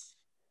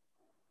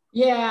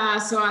 Yeah,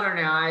 so I don't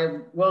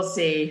know. We'll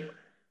see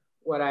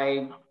what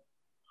I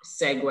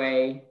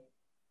segue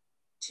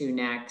to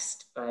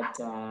next, but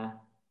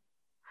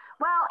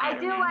well, I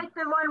do like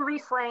the one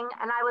Riesling,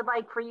 and I would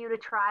like for you to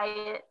try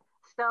it.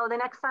 So the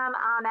next time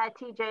I'm at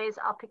TJ's,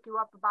 I'll pick you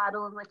up a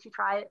bottle and let you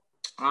try it.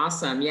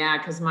 Awesome. Yeah,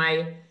 because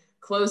my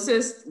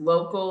closest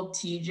local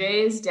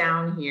TJ's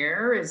down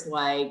here is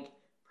like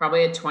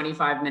probably a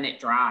 25-minute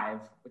drive,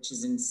 which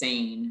is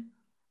insane.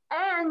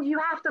 And you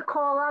have to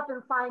call up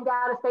and find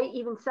out if they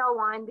even sell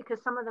wine,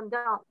 because some of them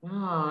don't.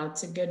 Oh,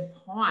 that's a good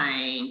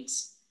point.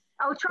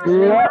 Oh, trust me,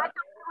 when I thought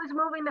I was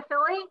moving to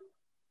Philly,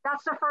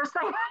 that's the first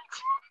thing I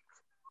checked.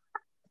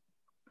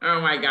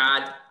 Oh my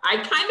God. I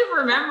kind of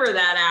remember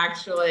that,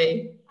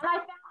 actually. And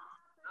I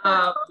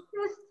found the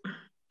closest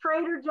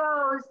Trader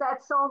Joe's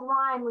that sold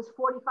wine was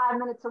 45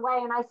 minutes away.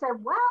 And I said,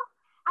 well,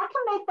 I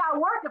can make that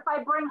work if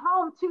I bring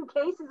home 2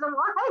 cases of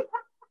wine.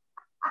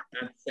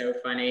 That's so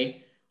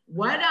funny.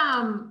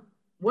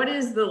 What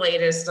is the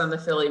latest on the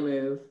Philly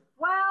move?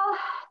 Well,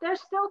 they're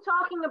still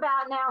talking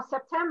about now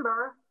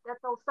September that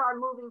they'll start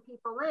moving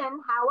people in.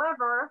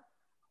 However,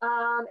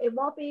 it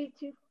won't be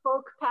to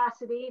full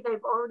capacity.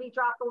 They've already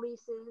dropped the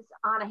leases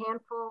on a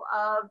handful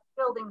of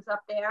buildings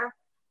up there.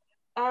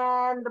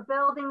 And the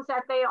buildings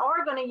that they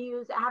are going to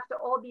use have to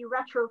all be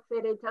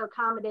retrofitted to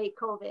accommodate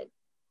COVID.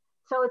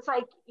 So it's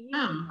like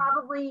you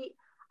probably,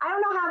 I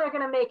don't know how they're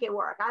going to make it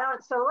work.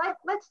 So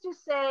let's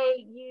just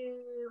say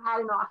you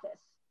had an office.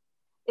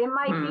 It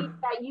might be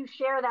that you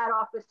share that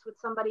office with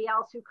somebody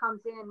else who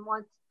comes in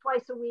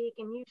twice a week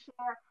and you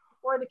share,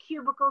 or the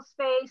cubicle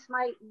space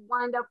might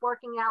wind up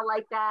working out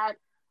like that.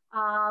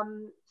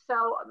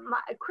 So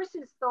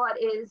Chris's thought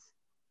is,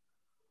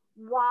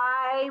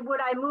 why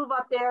would I move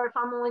up there if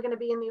I'm only going to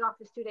be in the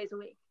office 2 days a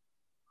week?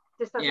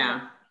 Just doesn't make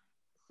sense.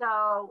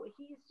 So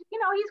he's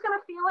going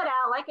to feel it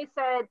out. Like I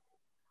said,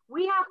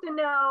 we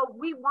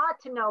want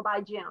to know by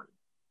June.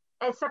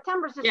 And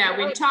September's just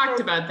we talked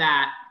about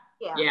that.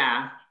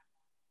 Yeah.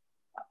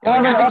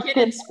 I have a kid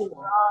in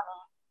school.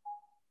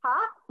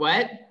 Huh?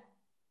 What?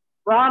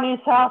 Ronnie's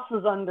house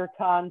is under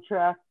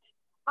contract.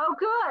 Oh,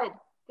 good.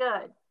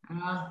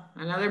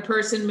 Another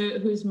person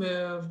who's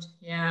moved.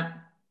 Yeah.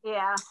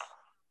 Yeah.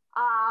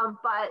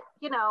 But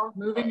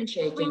moving and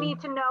shaking. We need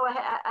to know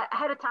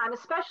ahead of time,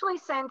 especially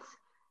since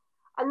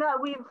I know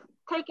we've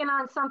taken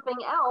on something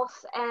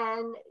else,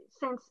 and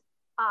since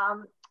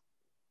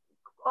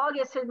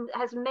August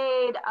has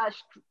made a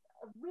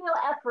real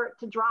effort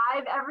to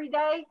drive every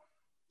day.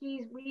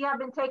 We have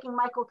been taking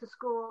Michael to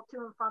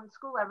and from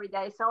school every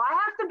day. So I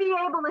have to be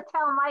able to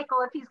tell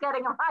Michael if he's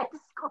getting a ride to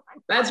school.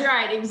 That's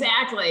right,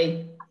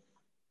 exactly.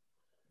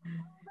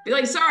 Be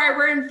like, sorry,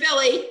 we're in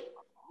Philly.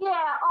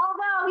 Yeah,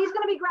 although he's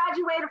going to be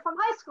graduated from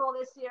high school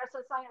this year, so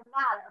it's not going to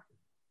matter.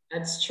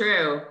 That's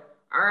true.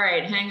 All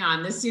right, hang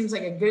on. This seems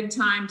like a good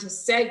time to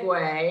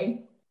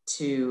segue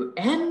to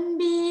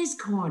MB's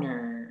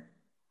Corner.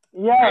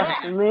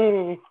 Yes,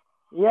 me.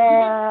 Yay.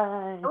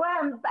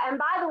 And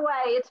by the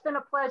way, it's been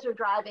a pleasure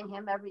driving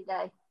him every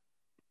day.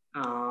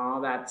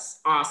 Oh, that's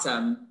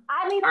awesome.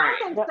 I mean, I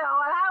think so.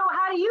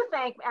 How do you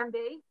think, MB?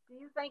 Do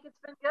you think it's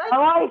been good? I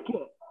like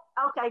it.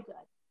 Okay,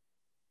 good.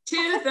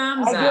 2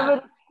 thumbs up. I give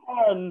it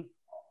a 10.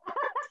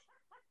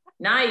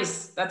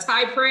 Nice. That's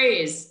high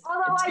praise.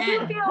 Although I do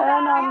feel 10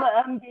 bad. on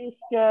the MB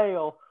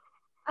scale.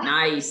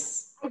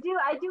 Nice. I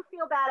do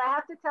feel bad. I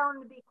have to tell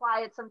him to be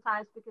quiet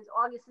sometimes because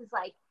August is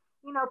like,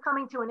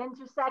 coming to an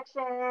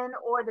intersection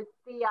or the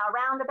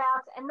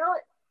roundabouts, and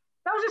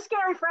those are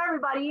scary for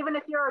everybody, even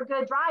if you're a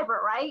good driver,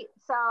 right?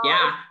 So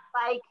yeah,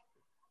 like,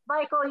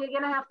 Michael, you're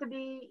gonna have to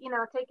be,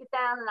 take it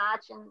down a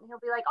notch, and he'll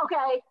be like,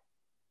 okay.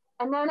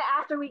 And then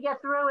after we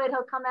get through it,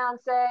 he'll come out and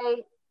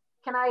say,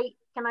 can I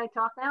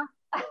talk now?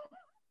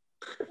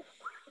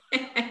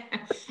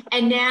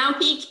 And now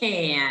he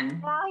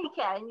can. Now he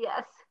can,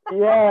 yes.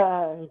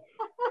 Yeah.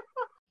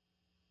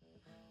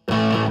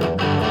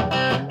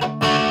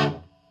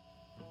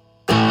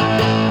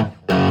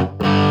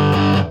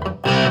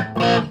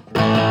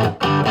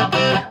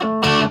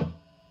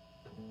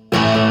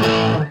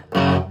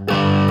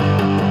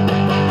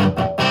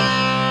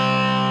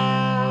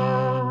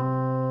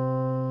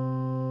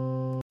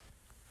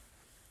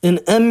 In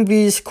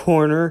MV's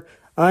Corner,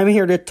 I'm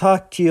here to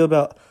talk to you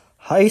about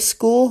high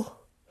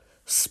school,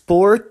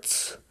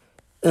 sports,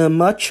 and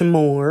much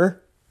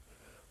more.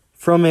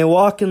 From a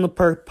Walk in the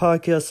Park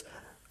podcast,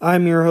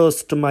 I'm your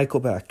host,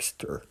 Michael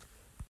Baxter.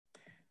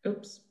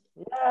 Oops.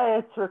 Yeah,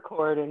 it's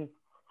recording.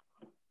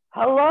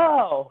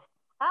 Hello.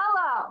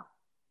 Hello.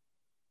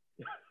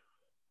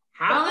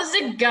 How is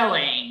it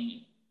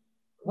going?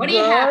 What do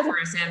you have for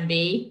us,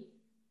 MB?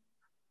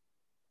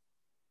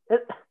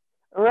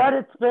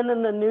 Reddit's been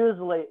in the news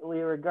lately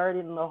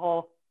regarding the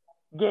whole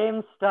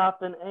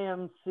GameStop and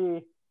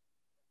AMC.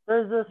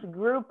 There's this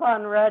group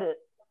on Reddit.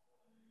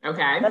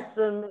 Okay. That's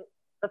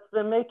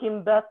been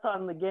making bets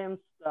on the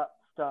GameStop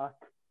stock.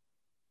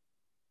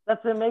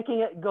 That's been making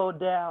it go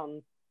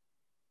down.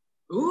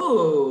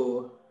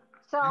 Ooh.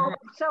 So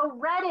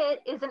Reddit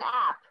is an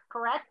app,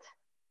 correct?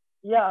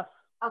 Yes.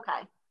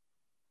 Okay.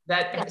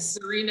 That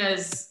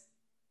Serena's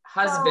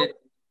husband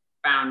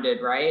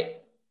founded,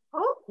 right?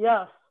 Who?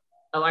 Yes.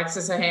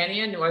 Alexis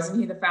Ohanian, wasn't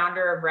he the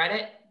founder of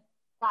Reddit?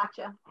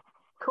 Gotcha.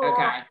 Cool.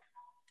 Okay.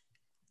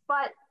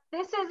 But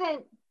this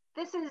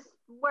is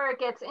where it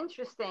gets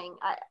interesting.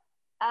 And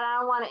I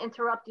don't want to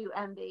interrupt you,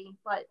 MB,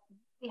 but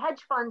the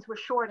hedge funds were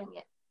shorting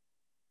it.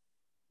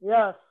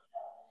 Yes.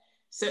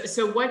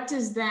 So what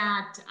does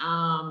that,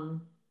 I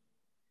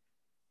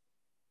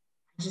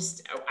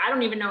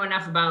don't even know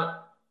enough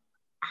about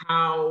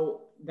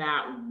how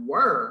that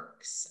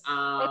works.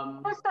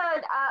 It's just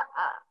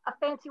a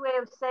fancy way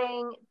of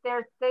saying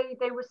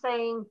they were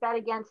saying bet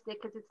against it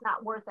because it's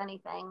not worth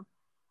anything.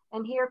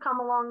 And here come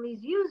along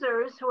these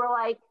users who are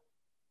like,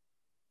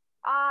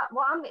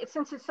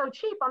 since it's so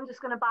cheap, I'm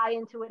just going to buy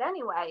into it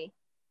anyway.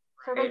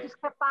 So they just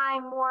kept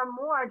buying more and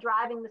more,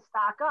 driving the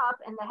stock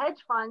up, and the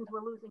hedge funds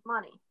were losing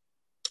money.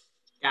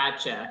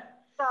 Gotcha.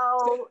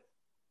 So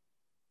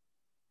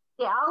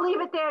yeah, I'll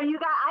leave it there.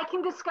 I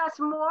can discuss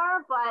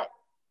more, but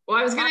Well,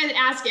 I was going to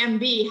ask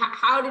MB,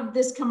 how did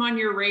this come on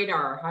your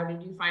radar? How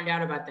did you find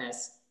out about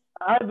this?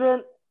 I've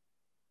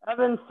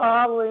been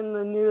following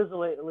the news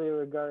lately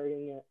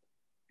regarding it.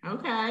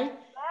 Okay.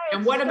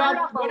 And what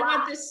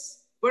about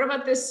this? What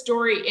about this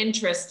story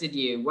interested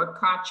you? What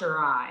caught your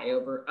eye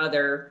over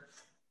other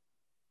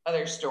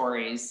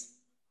stories?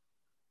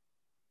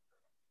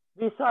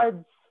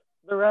 Besides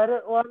the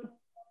Reddit one?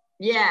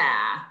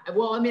 Yeah.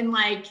 Well, I mean,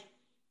 like,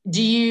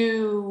 do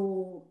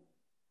you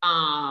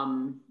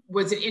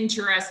was it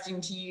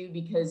interesting to you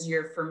because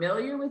you're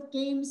familiar with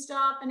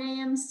GameStop and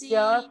AMC?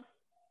 Yeah.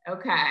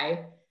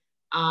 Okay.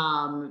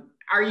 Do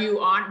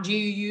you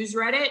use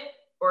Reddit,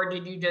 or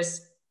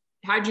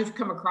how'd you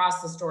come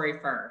across the story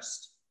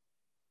first?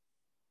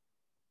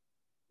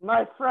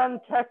 My friend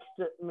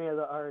texted me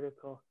the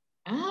article.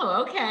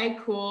 Oh, okay.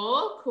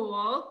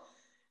 Cool.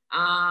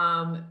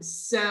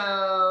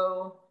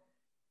 So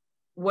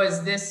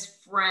was this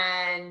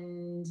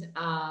friend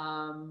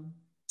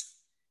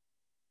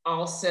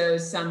also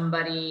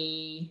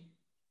somebody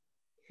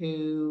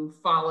who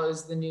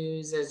follows the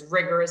news as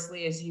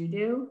rigorously as you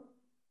do?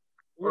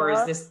 Or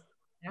is this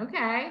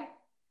okay?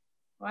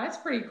 Well, that's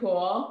pretty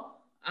cool.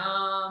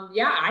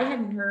 Yeah, I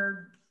hadn't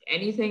heard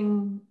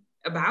anything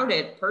about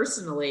it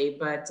personally,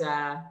 but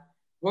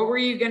what were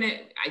you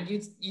gonna?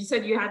 You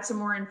said you had some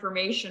more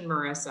information,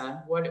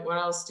 Marissa. What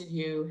else did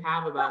you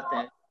have about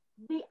this?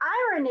 The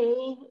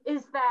irony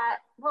is that,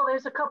 well,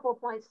 there's a couple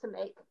of points to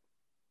make.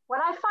 What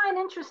I find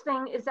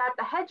interesting is that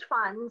the hedge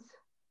funds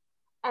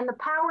and the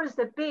powers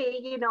that be,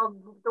 you know,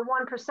 the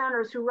one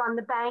percenters who run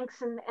the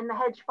banks and the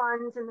hedge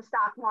funds and the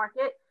stock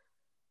market,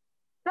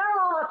 they're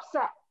all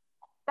upset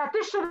that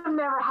this should have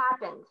never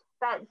happened.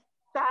 That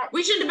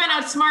we shouldn't have been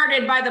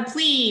outsmarted by the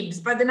plebes,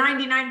 by the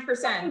 99%.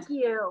 Thank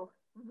you.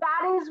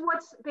 That is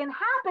what's been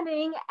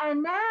happening,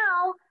 and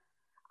now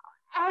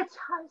it's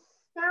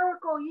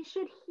hysterical. You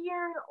should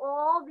hear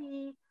all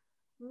the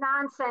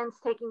nonsense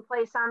taking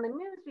place on the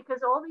news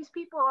because all these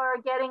people are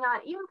getting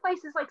on, even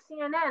places like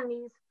CNN,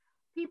 these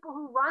people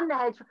who run the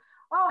hedge,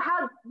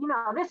 how, you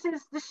know, this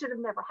should have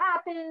never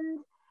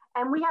happened,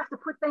 and we have to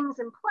put things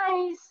in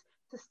place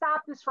to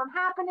stop this from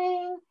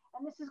happening,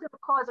 and this is going to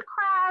cause a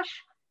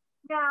crash.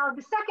 Now,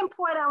 the second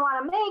point I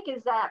want to make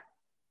is that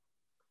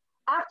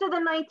after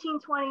the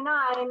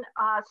 1929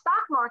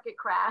 stock market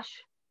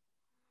crash,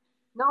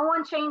 no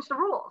one changed the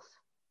rules.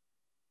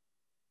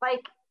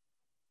 Like,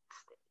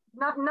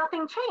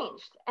 nothing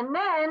changed. And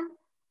then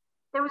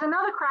there was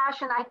another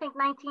crash in, I think,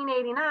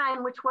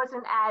 1989, which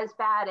wasn't as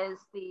bad as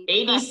the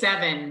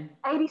 87.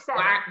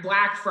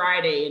 Black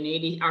Friday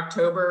in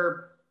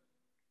October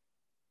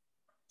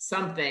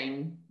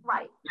something.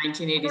 Right.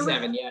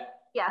 1987, yeah.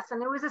 Yes,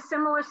 and there was a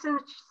similar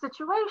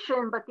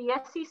situation, but the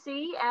SEC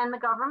and the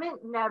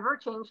government never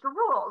changed the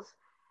rules.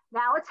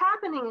 Now it's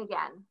happening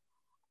again.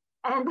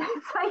 And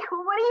it's like,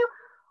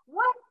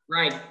 what?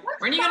 Right.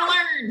 When are you going to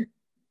learn?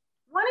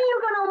 When are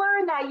you going to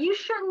learn that you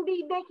shouldn't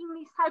be making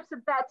these types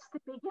of bets to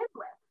begin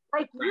with?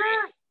 Like,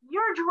 right.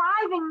 You're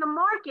driving the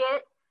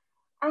market,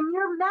 and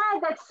you're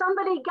mad that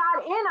somebody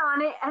got in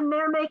on it and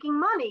they're making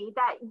money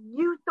that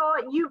you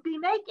thought you'd be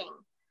making.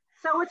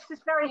 So it's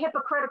just very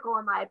hypocritical,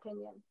 in my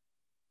opinion.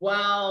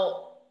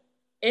 Well,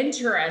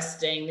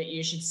 interesting that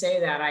you should say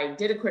that. I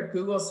did a quick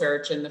Google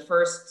search, and the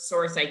first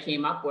source I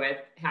came up with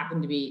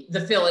happened to be the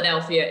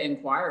Philadelphia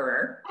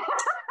Inquirer.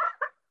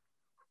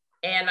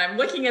 And I'm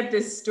looking at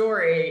this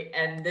story,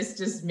 and this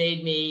just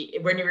made me,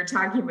 when you were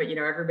talking about, you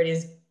know,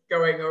 everybody's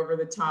going over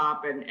the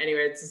top. And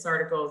anyway, it's this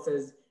article. It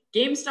says,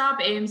 GameStop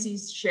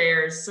AMC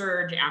shares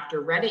surge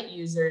after Reddit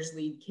users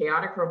lead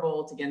chaotic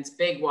revolt against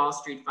big Wall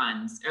Street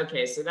funds.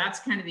 Okay, so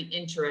that's kind of the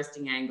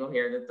interesting angle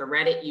here, that the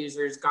Reddit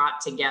users got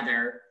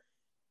together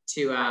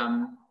to,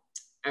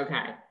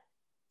 okay.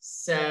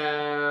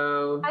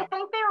 So I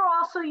think they were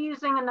also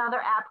using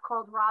another app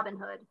called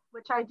Robinhood,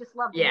 which I just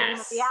love the name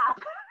of the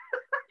app.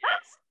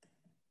 Yes.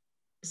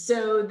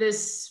 So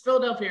this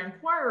Philadelphia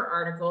Inquirer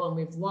article, and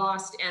we've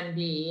lost MB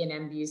in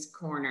MB's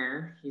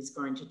corner. He's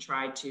going to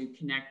try to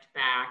connect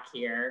back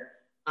here.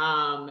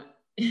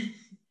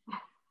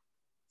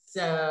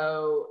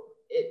 So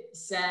it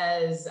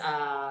says,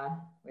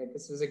 wait,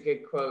 this was a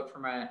good quote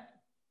from a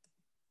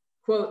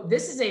quote,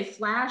 "This is a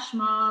flash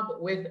mob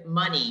with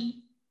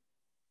money,"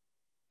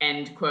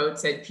 end quote,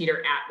 said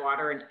Peter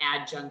Atwater, an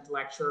adjunct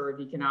lecturer of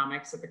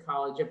economics at the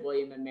College of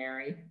William and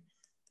Mary.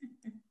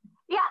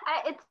 Yeah,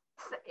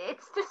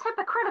 it's just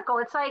hypocritical.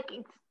 It's like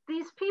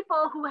these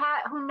people who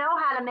know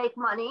how to make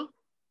money.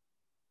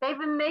 They've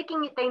been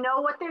making it. They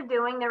know what they're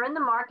doing. They're in the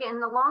market,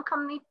 and along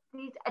come these.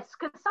 It's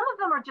because some of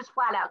them are just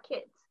flat out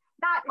kids,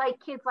 not like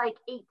kids like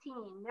 18.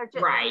 They're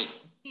just right.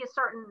 Be a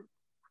certain.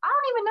 I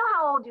don't even know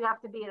how old you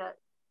have to be to.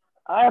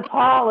 I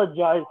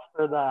apologize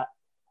for that.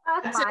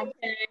 That's fine.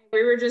 Okay.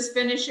 We were just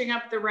finishing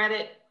up the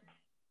Reddit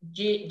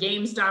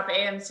GameStop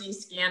AMC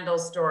scandal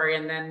story,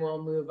 and then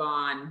we'll move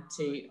on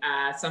to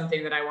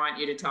something that I want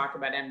you to talk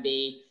about,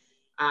 MB.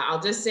 I'll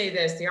just say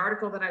this. The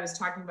article that I was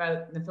talking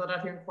about in the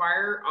Philadelphia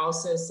Inquirer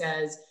also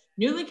says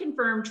newly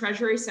confirmed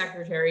Treasury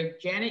Secretary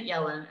Janet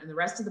Yellen and the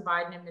rest of the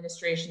Biden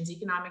administration's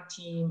economic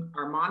team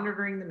are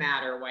monitoring the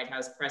matter, White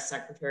House Press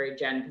Secretary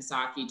Jen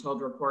Psaki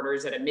told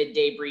reporters at a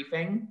midday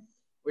briefing,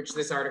 which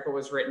this article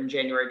was written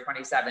January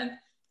 27th.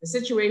 The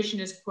situation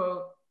is,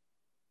 quote,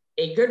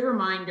 a good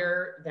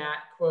reminder that,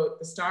 quote,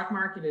 the stock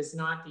market is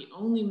not the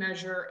only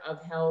measure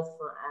of health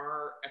for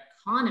our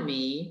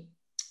economy.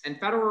 And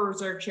Federal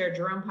Reserve Chair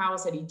Jerome Powell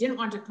said he didn't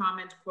want to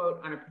comment, quote,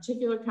 on a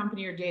particular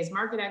company or day's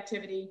market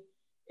activity.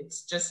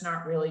 It's just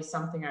not really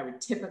something I would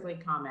typically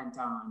comment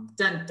on.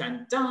 Dun,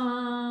 dun,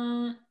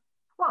 dun.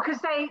 Well, because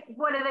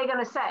what are they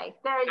going to say?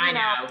 I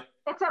know.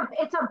 It's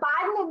a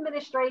Biden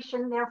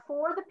administration. They're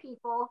for the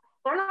people.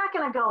 They're not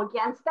going to go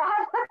against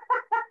that.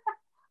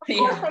 Of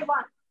course they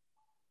want.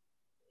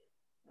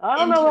 I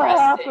don't know what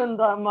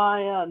happened on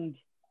my end.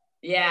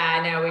 Yeah,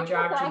 I know. We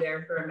dropped you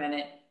there for a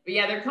minute. But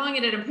yeah, they're calling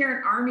it an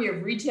apparent army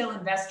of retail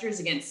investors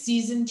against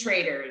seasoned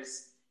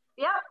traders.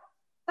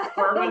 Yep.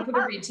 Score one for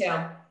the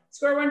retail.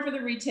 Score one for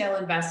the retail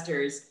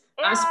investors.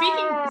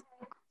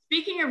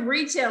 Speaking of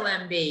retail,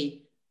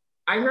 MB,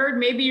 I heard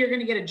maybe you're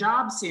going to get a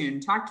job soon.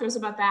 Talk to us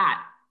about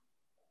that.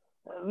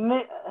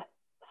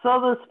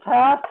 So this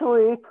past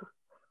week,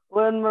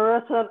 when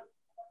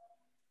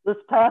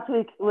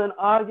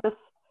August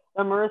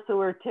and Marissa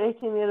were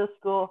taking me to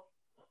school,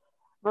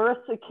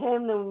 Marissa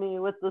came to me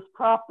with this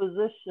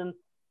proposition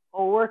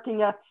of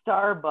working at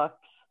Starbucks.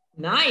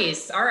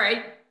 Nice. All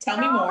right. Tell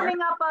me more. Opening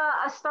up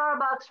a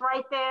Starbucks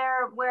right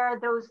there where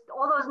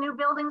all those new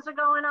buildings are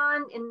going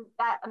on in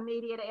that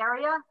immediate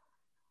area.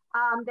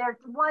 There's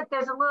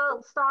a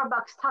little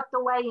Starbucks tucked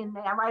away in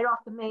there, right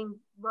off the main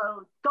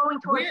road, going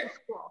towards the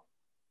school.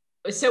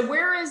 So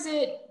where is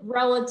it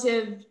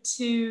relative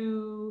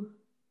to?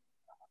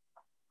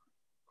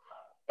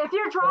 If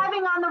you're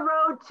driving on the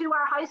road to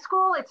our high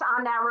school, it's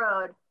on that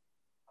road.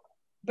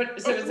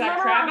 But so is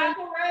that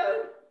Crabapple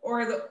Road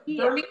or the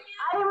Birmingham?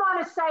 I didn't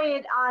want to say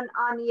it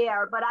on the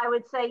air, but I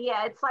would say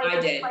it's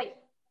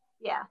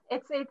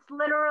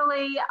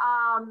literally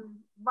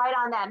right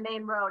on that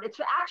main road. It's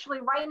actually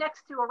right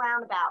next to a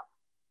roundabout.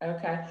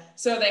 Okay.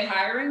 So are they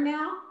hiring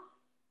now?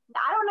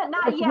 I don't know,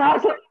 not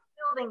yet. They're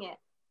building it.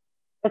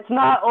 It's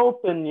not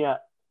open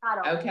yet. Not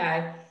open.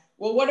 Okay.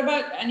 Well, what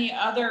about any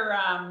other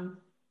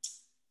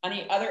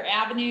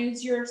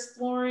avenues you're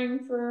exploring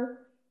for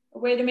a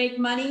way to make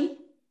money?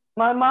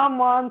 My mom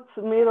wants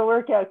me to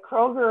work at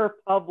Kroger or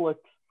Publix.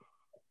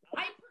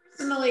 I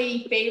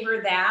personally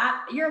favor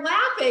that. You're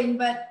laughing,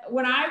 but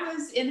when I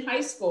was in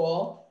high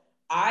school,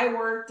 I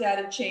worked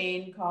at a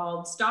chain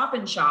called Stop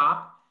and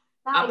Shop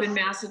up in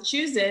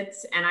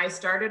Massachusetts, and I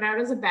started out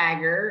as a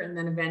bagger and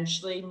then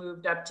eventually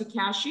moved up to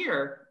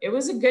cashier. It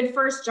was a good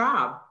first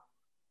job.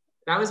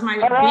 That was my.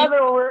 I'd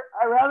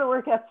rather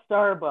work at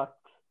Starbucks.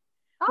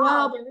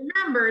 Well, but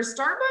remember,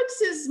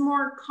 Starbucks is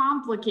more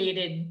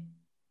complicated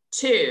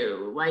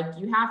too. Like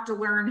you have to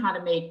learn how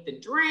to make the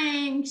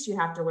drinks. You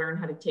have to learn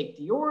how to take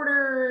the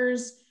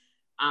orders.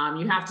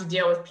 You have to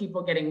deal with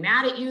people getting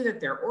mad at you that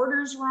their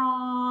order's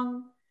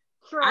wrong.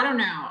 Sure. I don't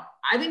know.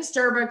 I think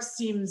Starbucks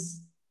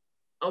seems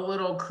a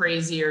little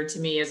crazier to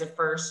me as a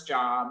first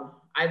job.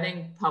 I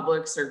think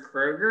Publix or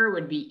Kroger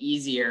would be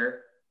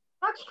easier.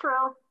 That's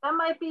true. That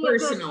might be a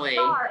good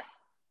start.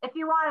 If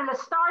you wanted to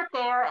start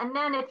there, and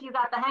then if you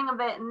got the hang of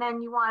it, and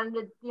then you wanted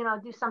to,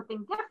 do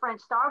something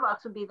different,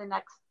 Starbucks would be the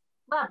next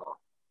level.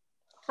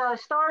 So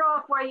start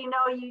off where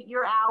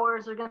your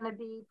hours are going to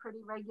be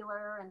pretty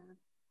regular, and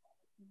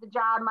the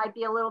job might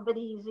be a little bit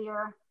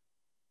easier.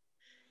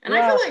 And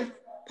I feel like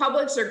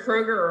Publix or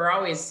Kroger are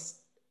always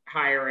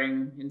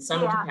hiring in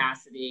some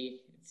capacity,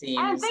 it seems.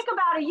 And think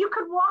about it, you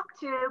could walk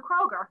to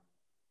Kroger.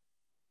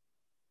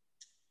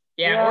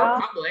 Yeah,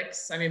 or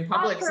Publix. I mean,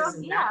 Publix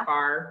isn't that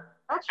far.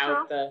 That's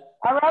true.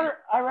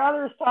 I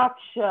rather stock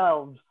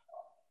shelves.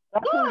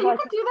 You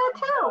could do that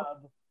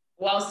too.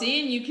 Well,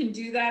 see, you can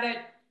do that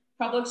at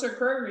Publix or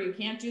Kroger. You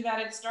can't do that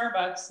at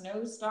Starbucks.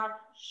 No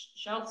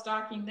shelf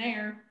stocking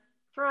there.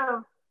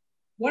 True.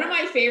 One of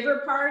my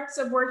favorite parts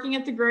of working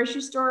at the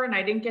grocery store, and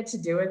I didn't get to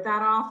do it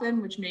that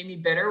often, which made me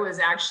bitter, was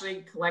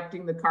actually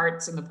collecting the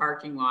carts in the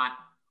parking lot.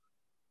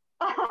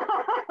 That's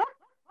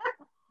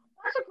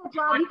a good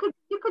job.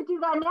 You could do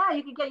that now.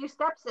 You could get your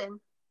steps in.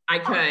 I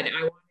could.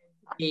 I wanted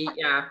to be,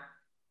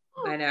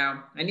 I know.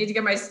 I need to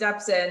get my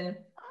steps in.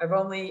 I'm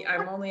only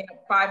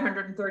at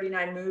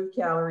 539 move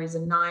calories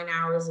and 9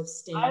 hours of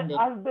standing.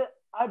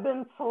 I've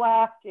been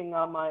slacking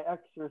on my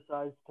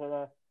exercise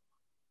today.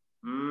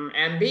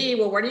 MB,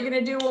 well, what are you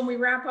going to do when we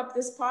wrap up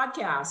this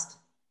podcast?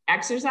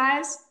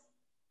 Exercise?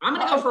 I'm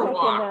going to go for a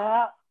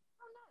walk.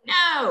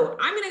 No,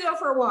 I'm going to go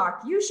for a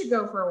walk. You should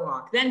go for a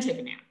walk, then take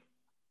a nap.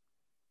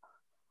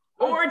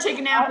 Or take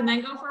a nap and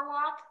then go for a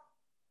walk.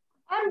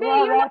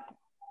 MB,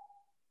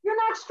 you're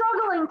not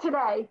struggling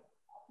today.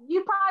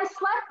 You probably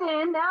slept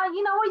in. Now,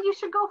 you know what? You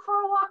should go for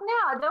a walk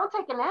now. Don't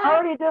take a nap. I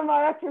already did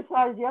my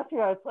exercise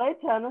yesterday. I played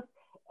tennis,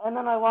 and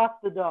then I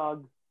walked the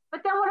dog.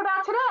 But then what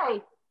about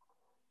today?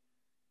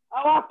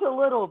 I walked a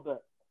little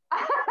bit.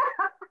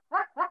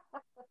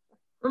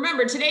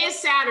 Remember, today is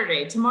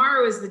Saturday.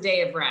 Tomorrow is the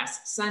day of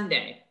rest,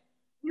 Sunday.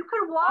 You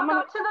could walk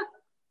up to the.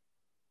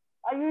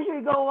 I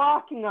usually go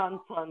walking on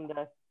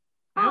Sunday.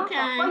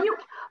 Okay.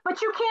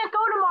 But you can't go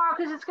tomorrow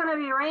because it's going to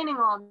be raining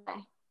all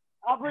day.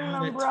 I'll bring an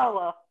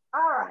umbrella.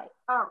 All right.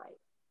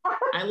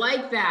 I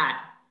like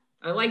that.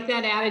 I like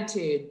that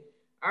attitude.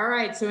 All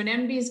right. So in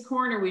MB's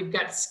corner, we've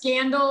got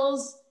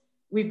scandals.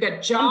 We've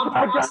got job. Until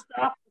I dropped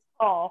off the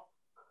call.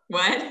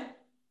 What?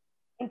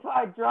 Until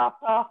I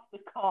dropped off the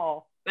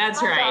call.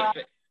 That's right.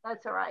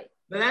 That's all right.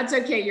 But that's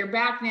okay. You're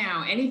back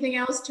now. Anything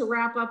else to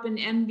wrap up in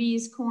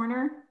MB's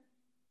corner?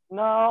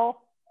 No.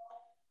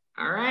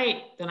 All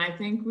right. Then I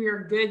think we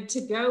are good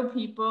to go,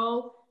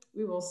 people.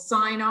 We will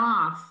sign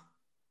off.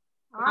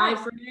 All right.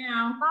 Bye for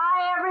now.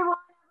 Bye, everyone.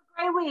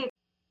 Have a great week.